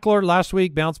Eckler last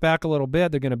week bounced back a little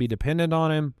bit. They're going to be dependent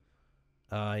on him.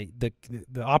 The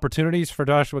opportunities for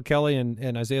Joshua Kelly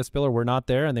and Isaiah Spiller were not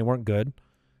there, and they weren't good.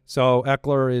 So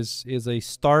Eckler is a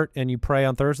start, and you pray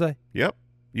on Thursday? Yep.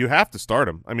 You have to start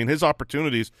him. I mean, his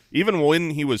opportunities, even when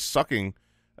he was sucking.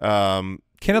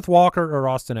 Kenneth Walker or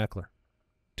Austin Eckler?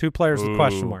 2 players with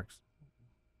question marks.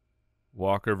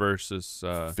 Walker versus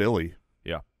Philly.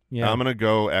 Yeah. I'm going to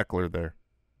go Eckler there.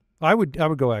 I would go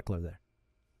Eckler there.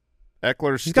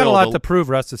 Eckler's He's got a lot to prove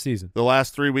rest of the season. The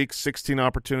last 3 weeks, 16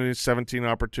 opportunities, 17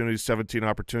 opportunities, 17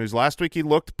 opportunities. Last week he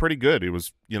looked pretty good. He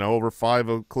was, over 5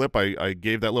 a clip. I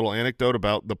gave that little anecdote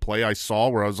about the play I saw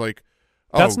where I was like,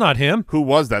 oh, that's not him. Who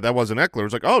was that? That wasn't Eckler. It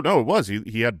was like, oh, no, it was.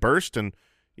 He had burst, and,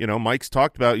 Mike's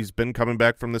talked about he's been coming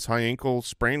back from this high ankle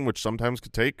sprain, which sometimes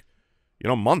could take,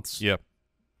 months. Yeah.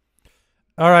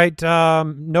 All right.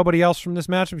 Nobody else from this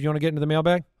matchup? If you want to get into the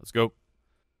mailbag? Let's go.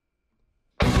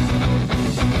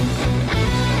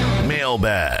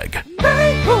 Mailbag.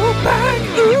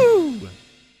 Ooh.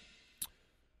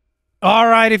 All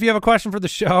right. If you have a question for the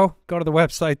show, go to the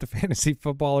website,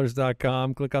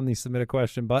 thefantasyfootballers.com. Click on the Submit a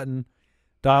Question button.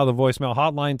 dial the voicemail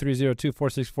hotline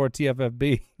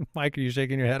 302-464-TFFB. Mike, are you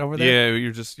shaking your head over there?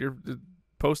 Yeah, you're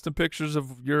posting pictures of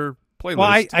your playlist.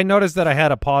 Well, I noticed that I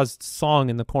had a paused song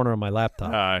in the corner of my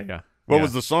laptop. Yeah. What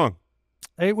was the song?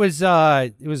 It was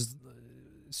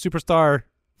superstar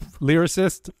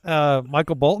lyricist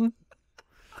Michael Bolton.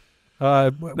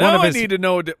 Now I need to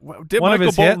know, did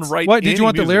Michael Bolton write What, did you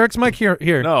want music? the lyrics, Mike? Here.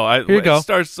 No, here you go. It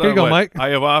starts, here you go, Mike. I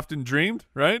have often dreamed,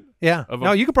 right? Yeah.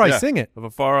 No, you could probably sing it. Of a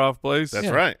far-off place. That's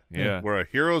right. Yeah. Where a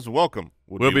hero's welcome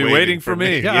will be waiting for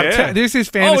me. Yeah. This is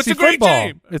fantasy it's a great football.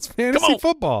 team. It's fantasy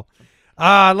football.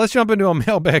 Let's jump into a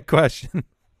mailbag question.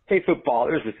 Hey,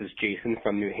 footballers. This is Jason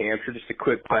from New Hampshire. Just a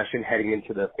quick question heading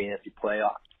into the fantasy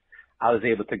playoffs. I was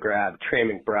able to grab Trey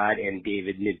McBride and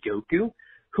David Njoku.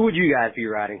 Who would you guys be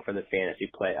riding for the fantasy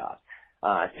playoffs?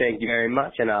 Thank you very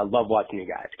much, and I love watching you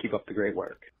guys. Keep up the great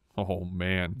work. Oh,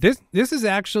 man. This is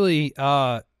actually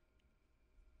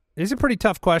is a pretty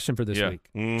tough question for this week.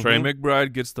 Mm-hmm. Trey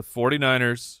McBride gets the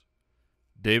 49ers.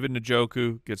 David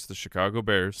Njoku gets the Chicago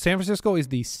Bears. San Francisco is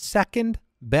the second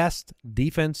best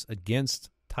defense against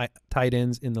tight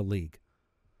ends in the league.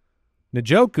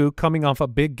 Njoku coming off a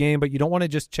big game, but you don't want to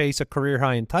just chase a career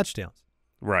high in touchdowns.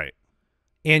 Right.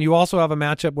 And you also have a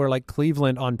matchup where, like,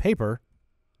 Cleveland on paper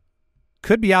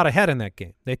could be out ahead in that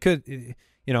game. They could,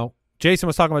 Jason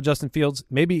was talking about Justin Fields.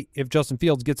 Maybe if Justin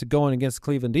Fields gets it going against the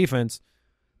Cleveland defense,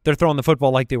 they're throwing the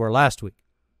football like they were last week.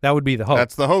 That would be the hope.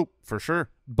 That's the hope, for sure.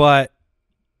 But,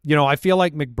 I feel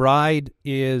like McBride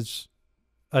is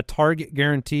a target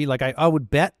guarantee. Like, I would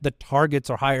bet the targets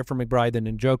are higher for McBride than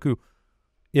Njoku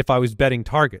if I was betting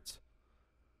targets.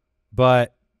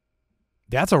 But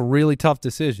that's a really tough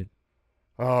decision.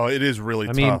 Oh, it is really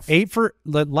tough. I mean,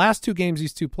 the last two games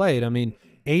these two played,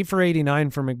 8 for 89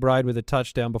 for McBride with a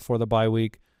touchdown before the bye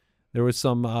week. There was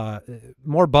some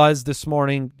more buzz this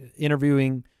morning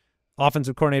interviewing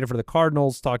offensive coordinator for the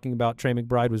Cardinals, talking about Trey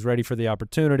McBride was ready for the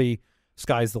opportunity.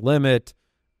 Sky's the limit.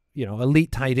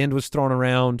 Elite tight end was thrown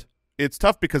around. It's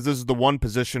tough because this is the one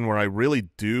position where I really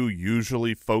do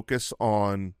usually focus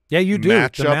on the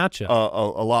matchup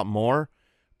a lot more.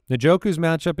 Njoku's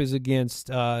matchup is against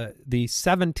the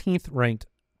 17th ranked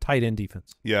tight end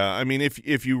defense. Yeah, I mean,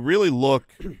 if you really look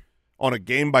on a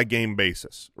game-by-game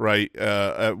basis, right,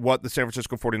 at what the San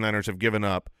Francisco 49ers have given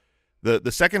up,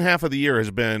 the second half of the year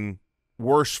has been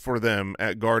worse for them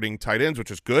at guarding tight ends, which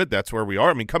is good. That's where we are.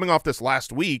 I mean, coming off this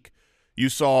last week, you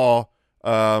saw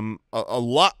a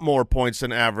lot more points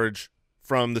than average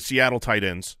from the Seattle tight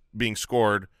ends being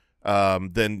scored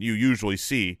than you usually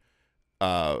see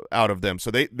out of them.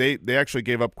 So they actually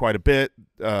gave up quite a bit.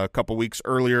 A couple weeks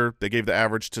earlier, they gave the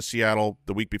average to Seattle.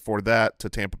 The week before that, to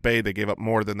Tampa Bay, they gave up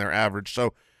more than their average.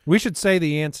 So we should say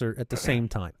the answer at the same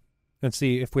time and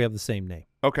see if we have the same name.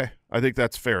 Okay, I think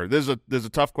that's fair. There's a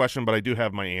tough question, but I do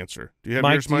have my answer. Do you have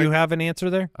Mike, yours, Mike? Do you have an answer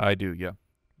there? I do, yeah.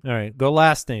 All right, go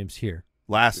last names here.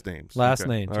 Last names. Last okay.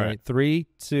 names. All right. 3,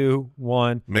 2,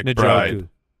 1. McBride. Njoku.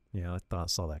 Yeah, I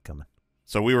saw that coming.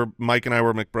 So Mike and I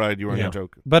were McBride. You were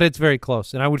Njoku. But it's very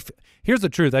close. And here's the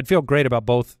truth. I'd feel great about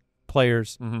both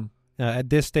players at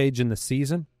this stage in the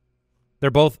season.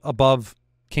 They're both above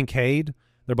Kincaid.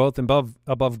 They're both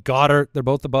above Goddard. They're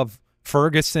both above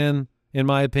Ferguson, in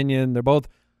my opinion. They're both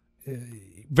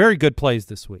very good plays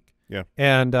this week. Yeah.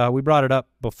 And we brought it up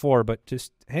before, but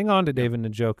just hang on to David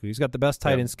Njoku. He's got the best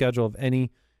tight end schedule of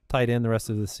any tight end the rest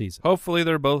of the season. Hopefully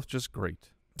they're both just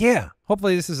great. Yeah.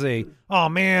 Hopefully this is oh,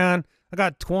 man, I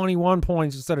got 21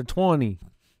 points instead of 20.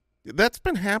 That's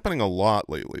been happening a lot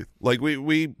lately. Like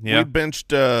we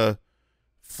benched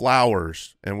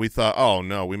Flowers, and we thought, oh,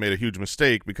 no, we made a huge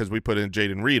mistake because we put in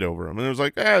Jaden Reed over him. And it was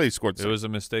like, he scored 6. It was a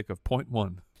mistake of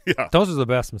 0.1. Yeah. Those are the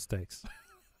best mistakes.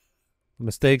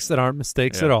 Mistakes that aren't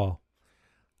mistakes at all.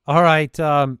 All right.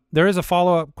 There is a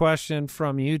follow-up question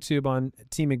from YouTube on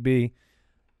T. McBee.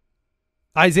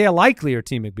 Isaiah Likely or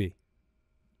T. McBee?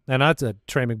 And that's a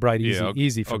Trey McBride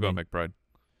easy for me. I'll go McBride.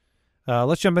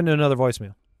 Let's jump into another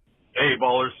voicemail. Hey,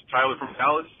 ballers. Tyler from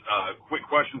Dallas. Quick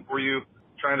question for you.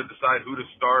 Trying to decide who to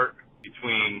start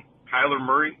between Kyler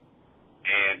Murray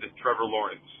and Trevor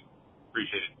Lawrence.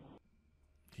 Appreciate it.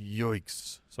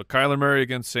 Yikes. So Kyler Murray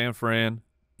against San Fran.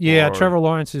 Yeah, Trevor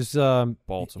Lawrence is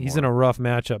Baltimore. He's in a rough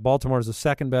matchup. Baltimore is the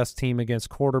second best team against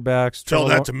quarterbacks. Tell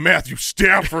that to Matthew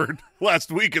Stafford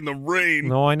last week in the rain.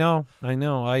 No, I know.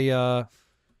 I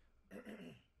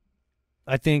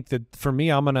think that for me,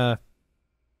 I'm gonna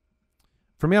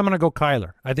go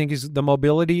Kyler. I think the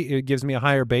mobility. It gives me a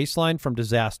higher baseline from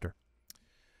disaster.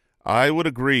 I would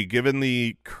agree, given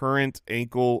the current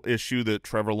ankle issue that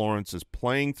Trevor Lawrence is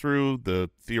playing through,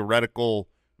 the theoretical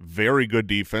very good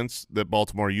defense that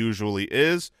Baltimore usually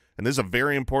is, and this is a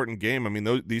very important game. I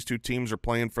mean, these two teams are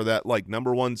playing for that like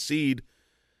number 1 seed.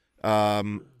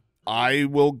 I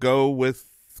will go with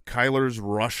Kyler's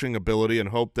rushing ability and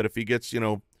hope that if he gets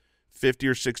 50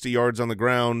 or 60 yards on the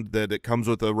ground, that it comes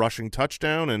with a rushing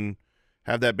touchdown and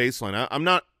have that baseline. I'm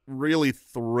not really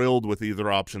thrilled with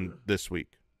either option this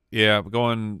week. Yeah, I'll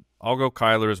go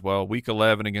Kyler as well. Week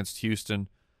 11 against Houston,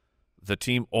 the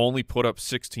team only put up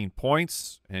 16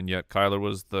 points, and yet Kyler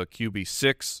was the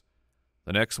QB6.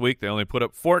 The next week, they only put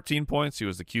up 14 points. He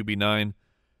was the QB9.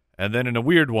 And then in a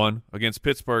weird one against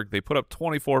Pittsburgh, they put up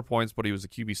 24 points, but he was the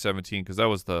QB17 because that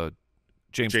was the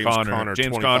James Conner.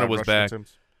 James Conner was back.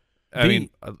 Attempts. I mean,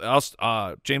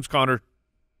 James Conner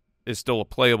is still a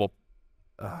playable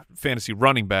fantasy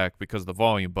running back because of the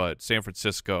volume, but San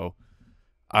Francisco,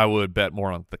 I would bet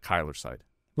more on the Kyler side.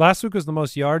 Last week was the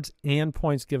most yards and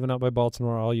points given up by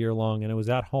Baltimore all year long, and it was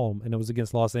at home, and it was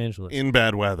against Los Angeles. In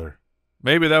bad weather.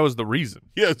 Maybe that was the reason.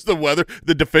 Yeah, it's the weather.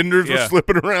 The defenders were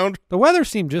slipping around. The weather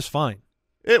seemed just fine.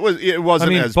 It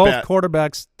wasn't as both bad.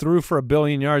 quarterbacks threw for 1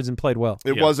 billion yards and played well.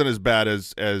 It wasn't as bad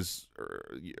as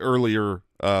earlier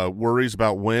worries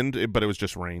about wind, but it was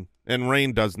just rain. And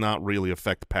rain does not really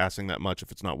affect passing that much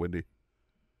if it's not windy.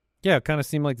 Yeah, it kind of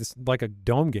seemed like a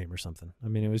dome game or something. I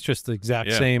mean, it was just the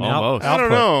exact same almost. output. I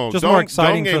don't know. Just more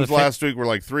exciting dome for games the last week were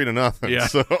like 3-0. Yeah.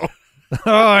 So.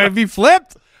 Oh, have you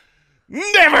flipped?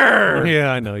 Never.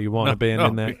 Yeah, I know. You won't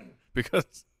abandon that.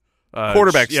 Because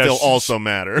quarterbacks still also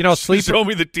matter. Show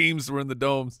me the teams that were in the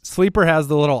domes. Sleeper has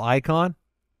the little icon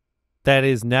that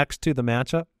is next to the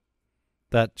matchup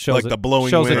that shows like the blowing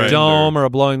shows wind a dome or a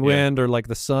blowing wind or like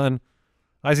the sun.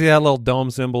 I see that little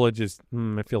dome symbol. It just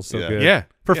it feels so good. Yeah.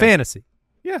 For fantasy.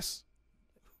 Yes.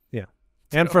 Yeah.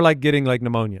 And for like getting like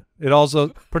pneumonia. It also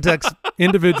protects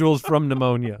individuals from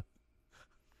pneumonia.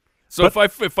 So if I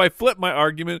flip my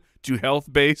argument to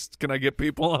health-based, can I get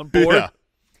people on board? Yeah.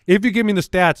 If you give me the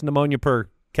stats, pneumonia per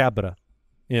capita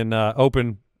in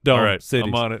open dome cities.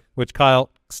 I'm on it. Which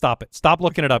Kyle, stop it. Stop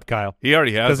looking it up, Kyle. He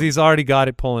already has. Because he's already got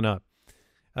it pulling up.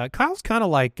 Kyle's kind of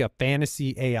like a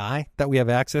fantasy AI that we have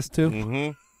access to.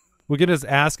 Mm-hmm. We can just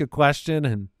ask a question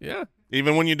and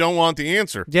even when you don't want the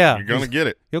answer, you're going to get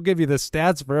it. He'll give you the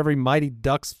stats for every Mighty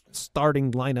Ducks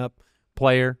starting lineup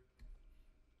player.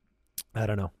 I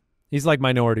don't know. He's like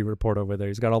Minority Report over there.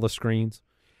 He's got all the screens.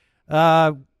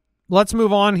 Let's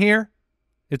move on here.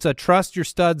 It's a trust your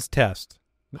studs test.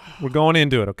 We're going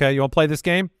into it, okay? You want to play this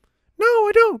game? No,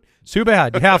 I don't. It's too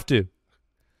bad. You have to.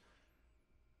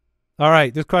 All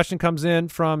right. This question comes in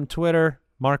from Twitter,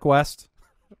 Mark West.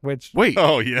 Wait.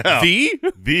 Oh, yeah.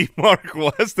 The Mark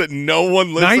West that no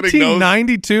one listening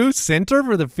 1992 knows. center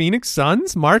for the Phoenix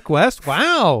Suns, Mark West.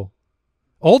 Wow.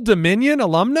 Old Dominion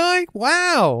alumni?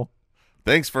 Wow.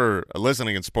 Thanks for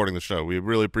listening and supporting the show. We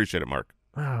really appreciate it, Mark.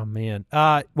 Oh, man.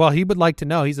 Well, he would like to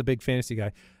know. He's a big fantasy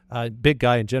guy, big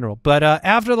guy in general. But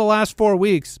after the last 4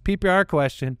 weeks, PPR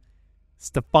question,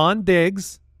 Stefon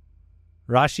Diggs,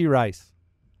 Rashee Rice.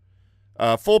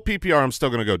 Full PPR, I'm still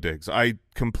going to go Diggs. I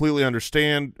completely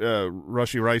understand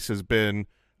Rashee Rice has been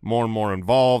more and more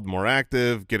involved, more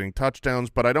active, getting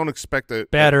touchdowns, but I don't expect it.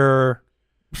 Better.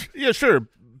 Yeah, sure.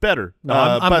 Better. No,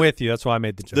 I'm with you. That's why I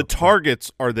made the joke. The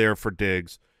targets are there for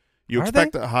Diggs. You Are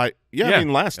expect they? a high. Yeah, I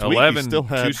mean, last week he still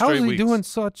had. How is he weeks. doing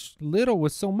such little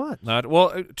with so much?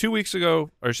 2 weeks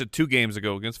ago, or I said 2 games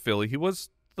ago against Philly, he was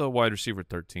the wide receiver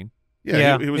 13.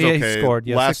 Yeah, he was okay. He scored.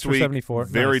 Yeah, last 6 for week, 74.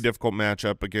 very Nice. difficult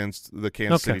matchup against the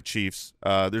Kansas City Chiefs.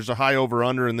 There's a high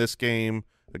over/under in this game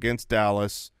against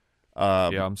Dallas.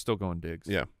 Yeah, I'm still going Diggs.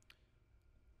 Yeah.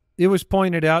 It was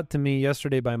pointed out to me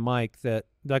yesterday by Mike that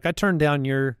like I turned down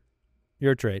your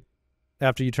trade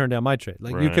after you turned down my trade.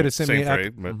 Like you could have sent me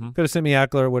trade, could have sent me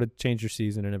Eckler, would have changed your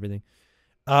season and everything.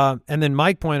 And then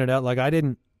Mike pointed out like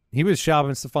he was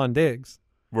shopping Stefon Diggs.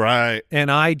 Right.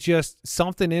 And I just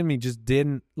something in me just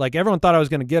didn't like everyone thought I was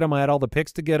going to get him. I had all the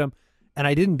picks to get him and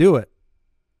I didn't do it.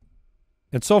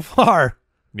 And so far,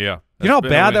 yeah. You know how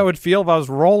bad that would feel if I was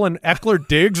rolling Eckler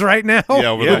Diggs right now?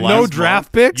 Yeah, with no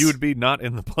draft picks? You would be not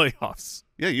in the playoffs.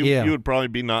 Yeah, you would probably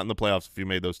be not in the playoffs if you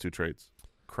made those 2 trades.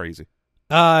 Crazy.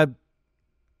 All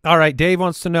right, Dave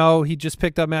wants to know, he just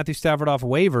picked up Matthew Stafford off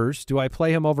waivers. Do I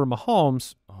play him over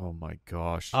Mahomes? Oh my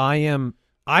gosh. I am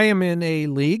in a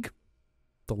league,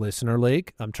 the listener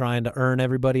league. I'm trying to earn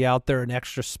everybody out there an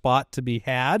extra spot to be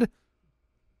had.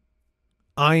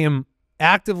 I am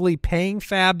actively paying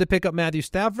Fab to pick up Matthew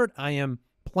Stafford. I am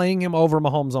playing him over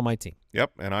Mahomes on my team.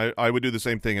 Yep, and I would do the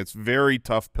same thing. It's very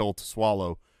tough pill to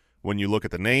swallow when you look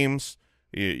at the names.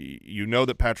 You know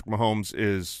that Patrick Mahomes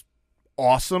is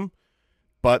awesome,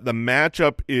 but the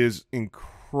matchup is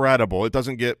incredible. It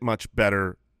doesn't get much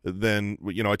better than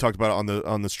I talked about it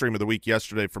on the stream of the week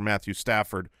yesterday for Matthew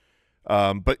Stafford.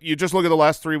 But you just look at the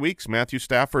last 3 weeks. Matthew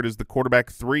Stafford is the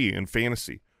quarterback 3 in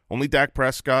fantasy. Only Dak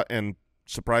Prescott and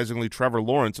surprisingly Trevor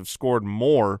Lawrence have scored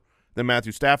more than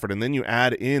Matthew Stafford. And then you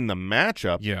add in the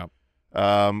matchup,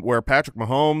 where Patrick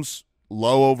Mahomes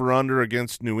low over/under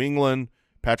against New England.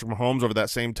 Patrick Mahomes over that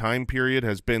same time period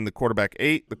has been the quarterback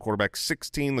 8, the quarterback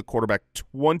 16, the quarterback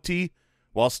 20,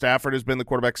 while Stafford has been the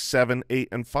quarterback 7, 8,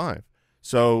 and 5.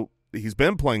 So he's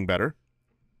been playing better,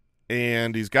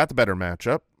 and he's got the better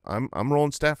matchup. I'm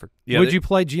rolling Stafford. Yeah, would you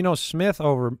play Geno Smith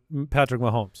over Patrick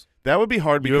Mahomes? That would be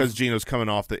hard because Geno's coming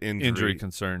off the injury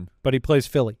concern. But he plays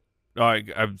Philly.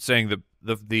 I'm saying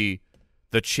that the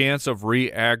chance of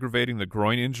re-aggravating the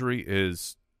groin injury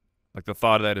is like the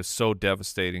thought of that is so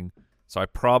devastating. So I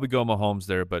probably go Mahomes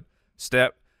there, but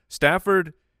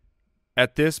Stafford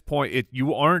at this point,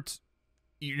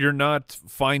 you're not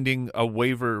finding a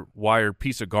waiver wire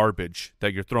piece of garbage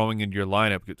that you're throwing into your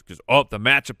lineup because the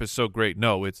matchup is so great.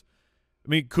 No,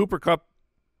 Cooper Kupp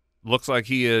looks like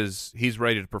he's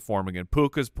ready to perform again.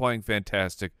 Puka's playing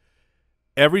fantastic.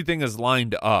 Everything is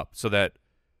lined up so that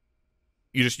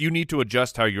you need to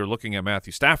adjust how you're looking at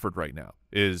Matthew Stafford right now.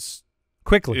 Is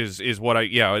what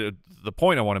the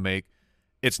point I want to make.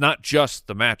 It's not just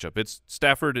the matchup. It's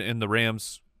Stafford and the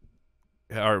Rams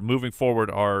are moving forward,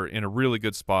 are in a really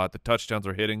good spot. The touchdowns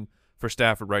are hitting for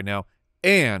Stafford right now,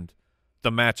 and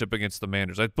the matchup against the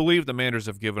Manders. I believe the Manders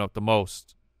have given up the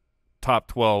most top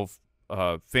 12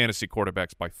 fantasy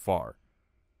quarterbacks by far.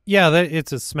 Yeah,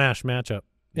 it's a smash matchup,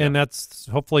 and that's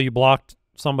hopefully you blocked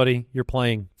somebody you're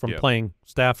playing from playing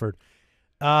Stafford.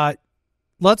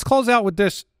 Let's close out with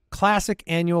this classic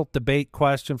annual debate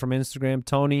question from Instagram.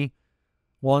 Tony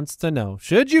wants to know,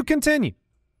 should you continue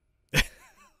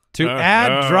to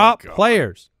drop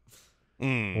players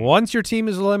once your team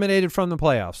is eliminated from the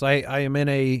playoffs? I am in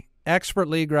a expert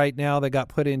league right now that got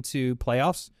put into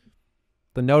playoffs.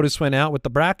 The notice went out with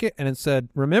the bracket, and it said,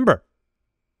 remember,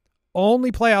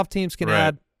 only playoff teams can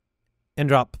add and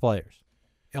drop players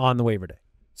on the waiver day.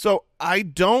 So I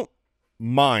don't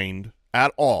mind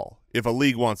at all if a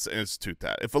league wants to institute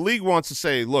that. If a league wants to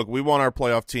say, look, we want our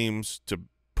playoff teams to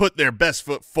put their best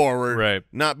foot forward,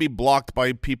 not be blocked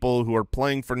by people who are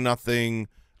playing for nothing,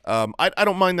 I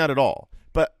don't mind that at all.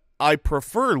 But I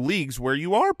prefer leagues where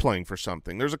you are playing for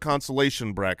something. There's a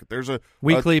consolation bracket. There's a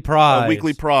weekly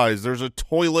prize. There's a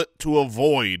toilet to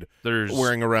avoid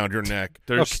wearing around your neck.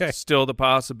 There's still the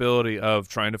possibility of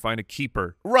trying to find a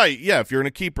keeper. Right, yeah, if you're in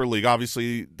a keeper league,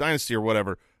 obviously dynasty or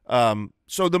whatever.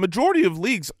 So the majority of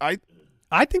leagues, I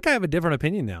think I have a different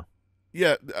opinion now.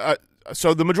 Yeah,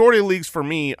 so the majority of leagues for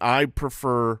me, I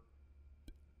prefer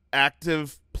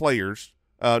active players,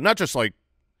 not just like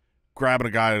grabbing a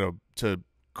guy to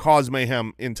cause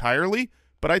mayhem entirely,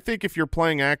 but I think if you're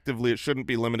playing actively, it shouldn't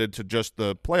be limited to just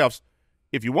the playoffs.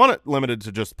 If you want it limited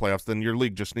to just the playoffs, then your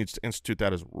league just needs to institute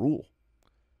that as a rule.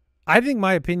 I think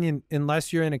my opinion,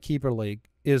 unless you're in a keeper league,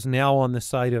 is now on the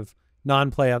side of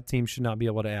non-playoff teams should not be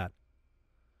able to add.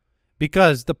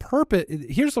 Because the purpose,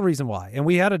 here's the reason why. And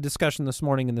we had a discussion this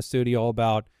morning in the studio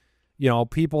about,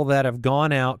 people that have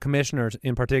gone out, commissioners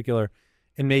in particular,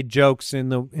 and made jokes in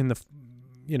the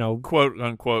quote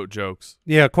unquote jokes.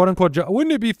 Yeah, quote unquote joke.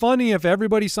 Wouldn't it be funny if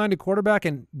everybody signed a quarterback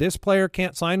and this player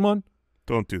can't sign one?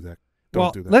 Don't do that.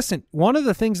 Don't do that. Listen, one of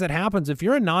the things that happens if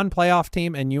you're a non-playoff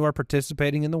team and you are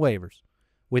participating in the waivers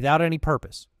without any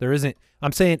purpose, there isn't.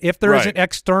 I'm saying if there isn't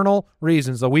external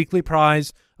reasons, a weekly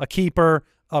prize, a keeper,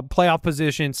 a playoff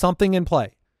position, something in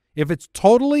play. If it's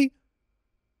totally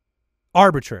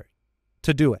arbitrary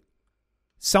to do it,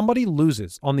 somebody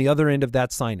loses on the other end of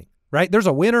that signing, right? There's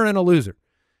a winner and a loser.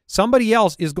 Somebody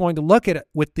else is going to look at it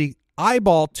with the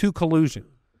eyeball to collusion.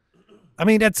 I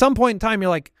mean, at some point in time, you're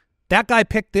like, that guy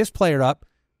picked this player up.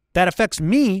 That affects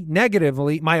me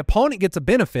negatively. My opponent gets a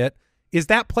benefit. Is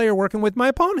that player working with my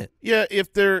opponent? Yeah,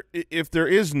 if there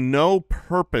is no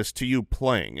purpose to you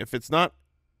playing, if it's not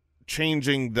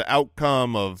changing the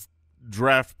outcome of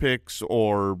draft picks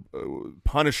or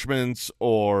punishments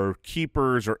or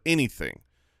keepers or anything,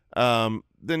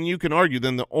 then you can argue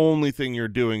then the only thing you're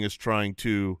doing is trying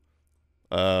to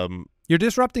you're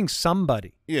disrupting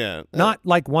somebody. Yeah. Not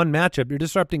like one matchup. You're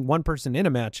disrupting one person in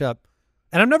a matchup.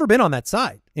 And I've never been on that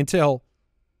side until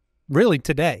really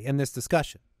today in this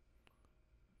discussion.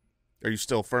 Are you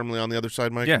still firmly on the other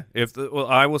side, Mike? Yeah. He's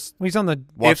on the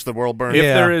watch the world burn.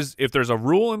 If there's a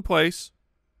rule in place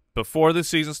before the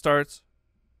season starts,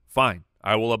 fine.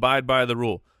 I will abide by the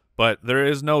rule. But there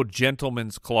is no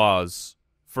gentleman's clause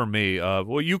for me of,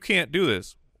 well, you can't do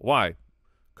this. Why?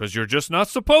 Because you're just not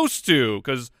supposed to.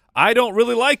 Because I don't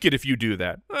really like it if you do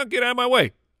that. Well, get out of my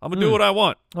way. I'm going to do what I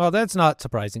want. Well, that's not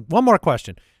surprising. One more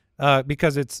question,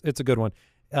 because it's a good one.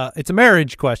 It's a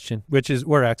marriage question, which is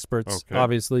we're experts,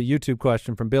 obviously. YouTube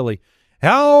question from Billy.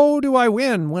 How do I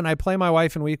win when I play my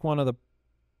wife in week 1 of the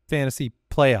fantasy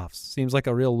playoffs? Seems like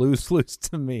a real lose-lose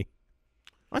to me.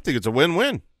 I think it's a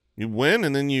win-win. You win,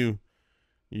 and then you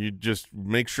just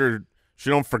make sure she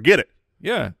don't forget it.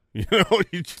 Yeah. You know,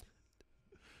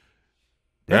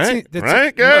 That's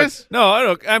right, guys? No, I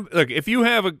don't. Look, if you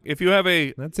have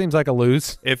a that seems like a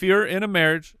lose. If you're in a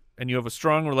marriage and you have a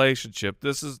strong relationship,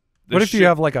 What if you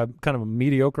have like a kind of a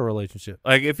mediocre relationship?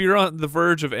 Like if you're on the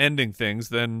verge of ending things,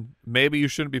 then maybe you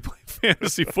shouldn't be playing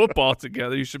fantasy football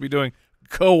together. You should be doing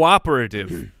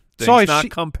cooperative things, not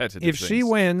competitive If things. she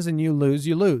wins and you lose,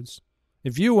 you lose.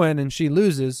 If you win and she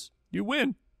loses, you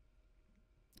win.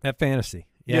 At fantasy.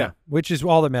 Yeah. Which is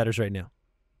all that matters right now.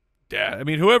 Yeah. I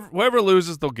mean, whoever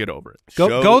loses, they'll get over it.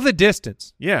 Go the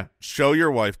distance. Yeah. Show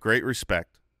your wife great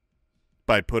respect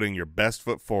by putting your best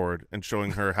foot forward and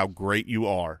showing her how great you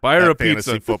are. Buy her at a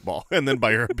fantasy pizza. football, and then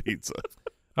buy her a pizza.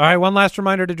 All right, one last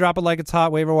reminder to drop it like it's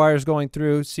hot. Waiver wire is going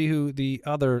through. See who the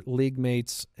other league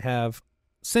mates have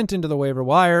sent into the waiver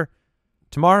wire.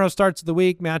 Tomorrow starts the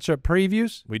week matchup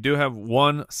previews. We do have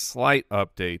one slight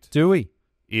update. Do we?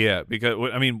 Yeah,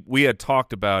 because I mean we had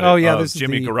talked about this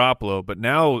Jimmy is Garoppolo, but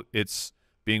now it's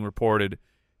being reported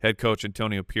head coach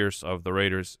Antonio Pierce of the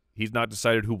Raiders, he's not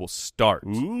decided who will start.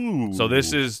 Ooh. So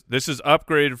this is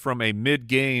upgraded from a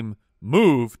mid-game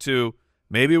move to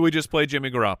maybe we just play Jimmy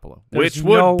Garoppolo, which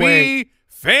would be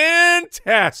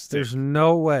fantastic. There's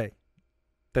no way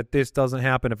that this doesn't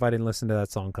happen if I didn't listen to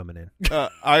that song coming in.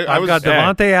 I've got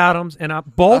Devontae Adams and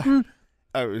Bolton.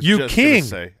 I was you just king. Gonna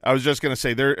say, I was just going to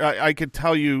say there. I could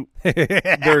tell you,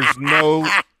 there's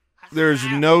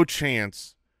no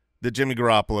chance that Jimmy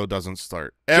Garoppolo doesn't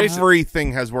start. Jason,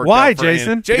 everything has worked. Why, out for Jason?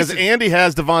 Andy, because Andy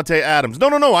has Devontae Adams.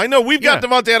 No. I know we've got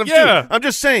Devontae Adams too. I'm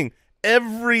just saying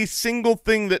every single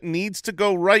thing that needs to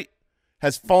go right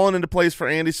has fallen into place for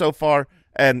Andy so far.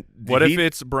 And what if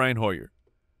it's Brian Hoyer?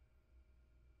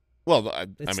 Well, I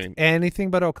mean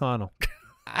anything but O'Connell.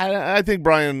 I think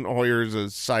Brian Hoyer is a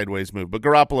sideways move, but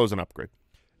Garoppolo's an upgrade.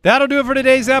 That'll do it for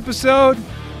today's episode.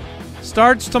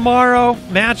 Starts tomorrow.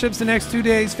 Matchups the next 2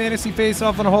 days. Fantasy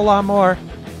face-off and a whole lot more.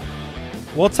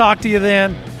 We'll talk to you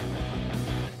then.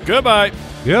 Goodbye.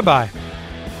 Goodbye.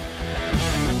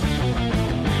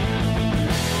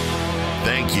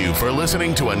 Thank you for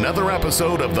listening to another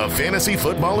episode of the Fantasy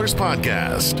Footballers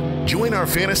Podcast. Join our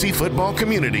fantasy football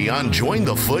community on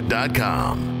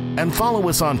jointhefoot.com and follow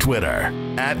us on Twitter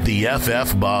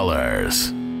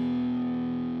 @TheFFBallers.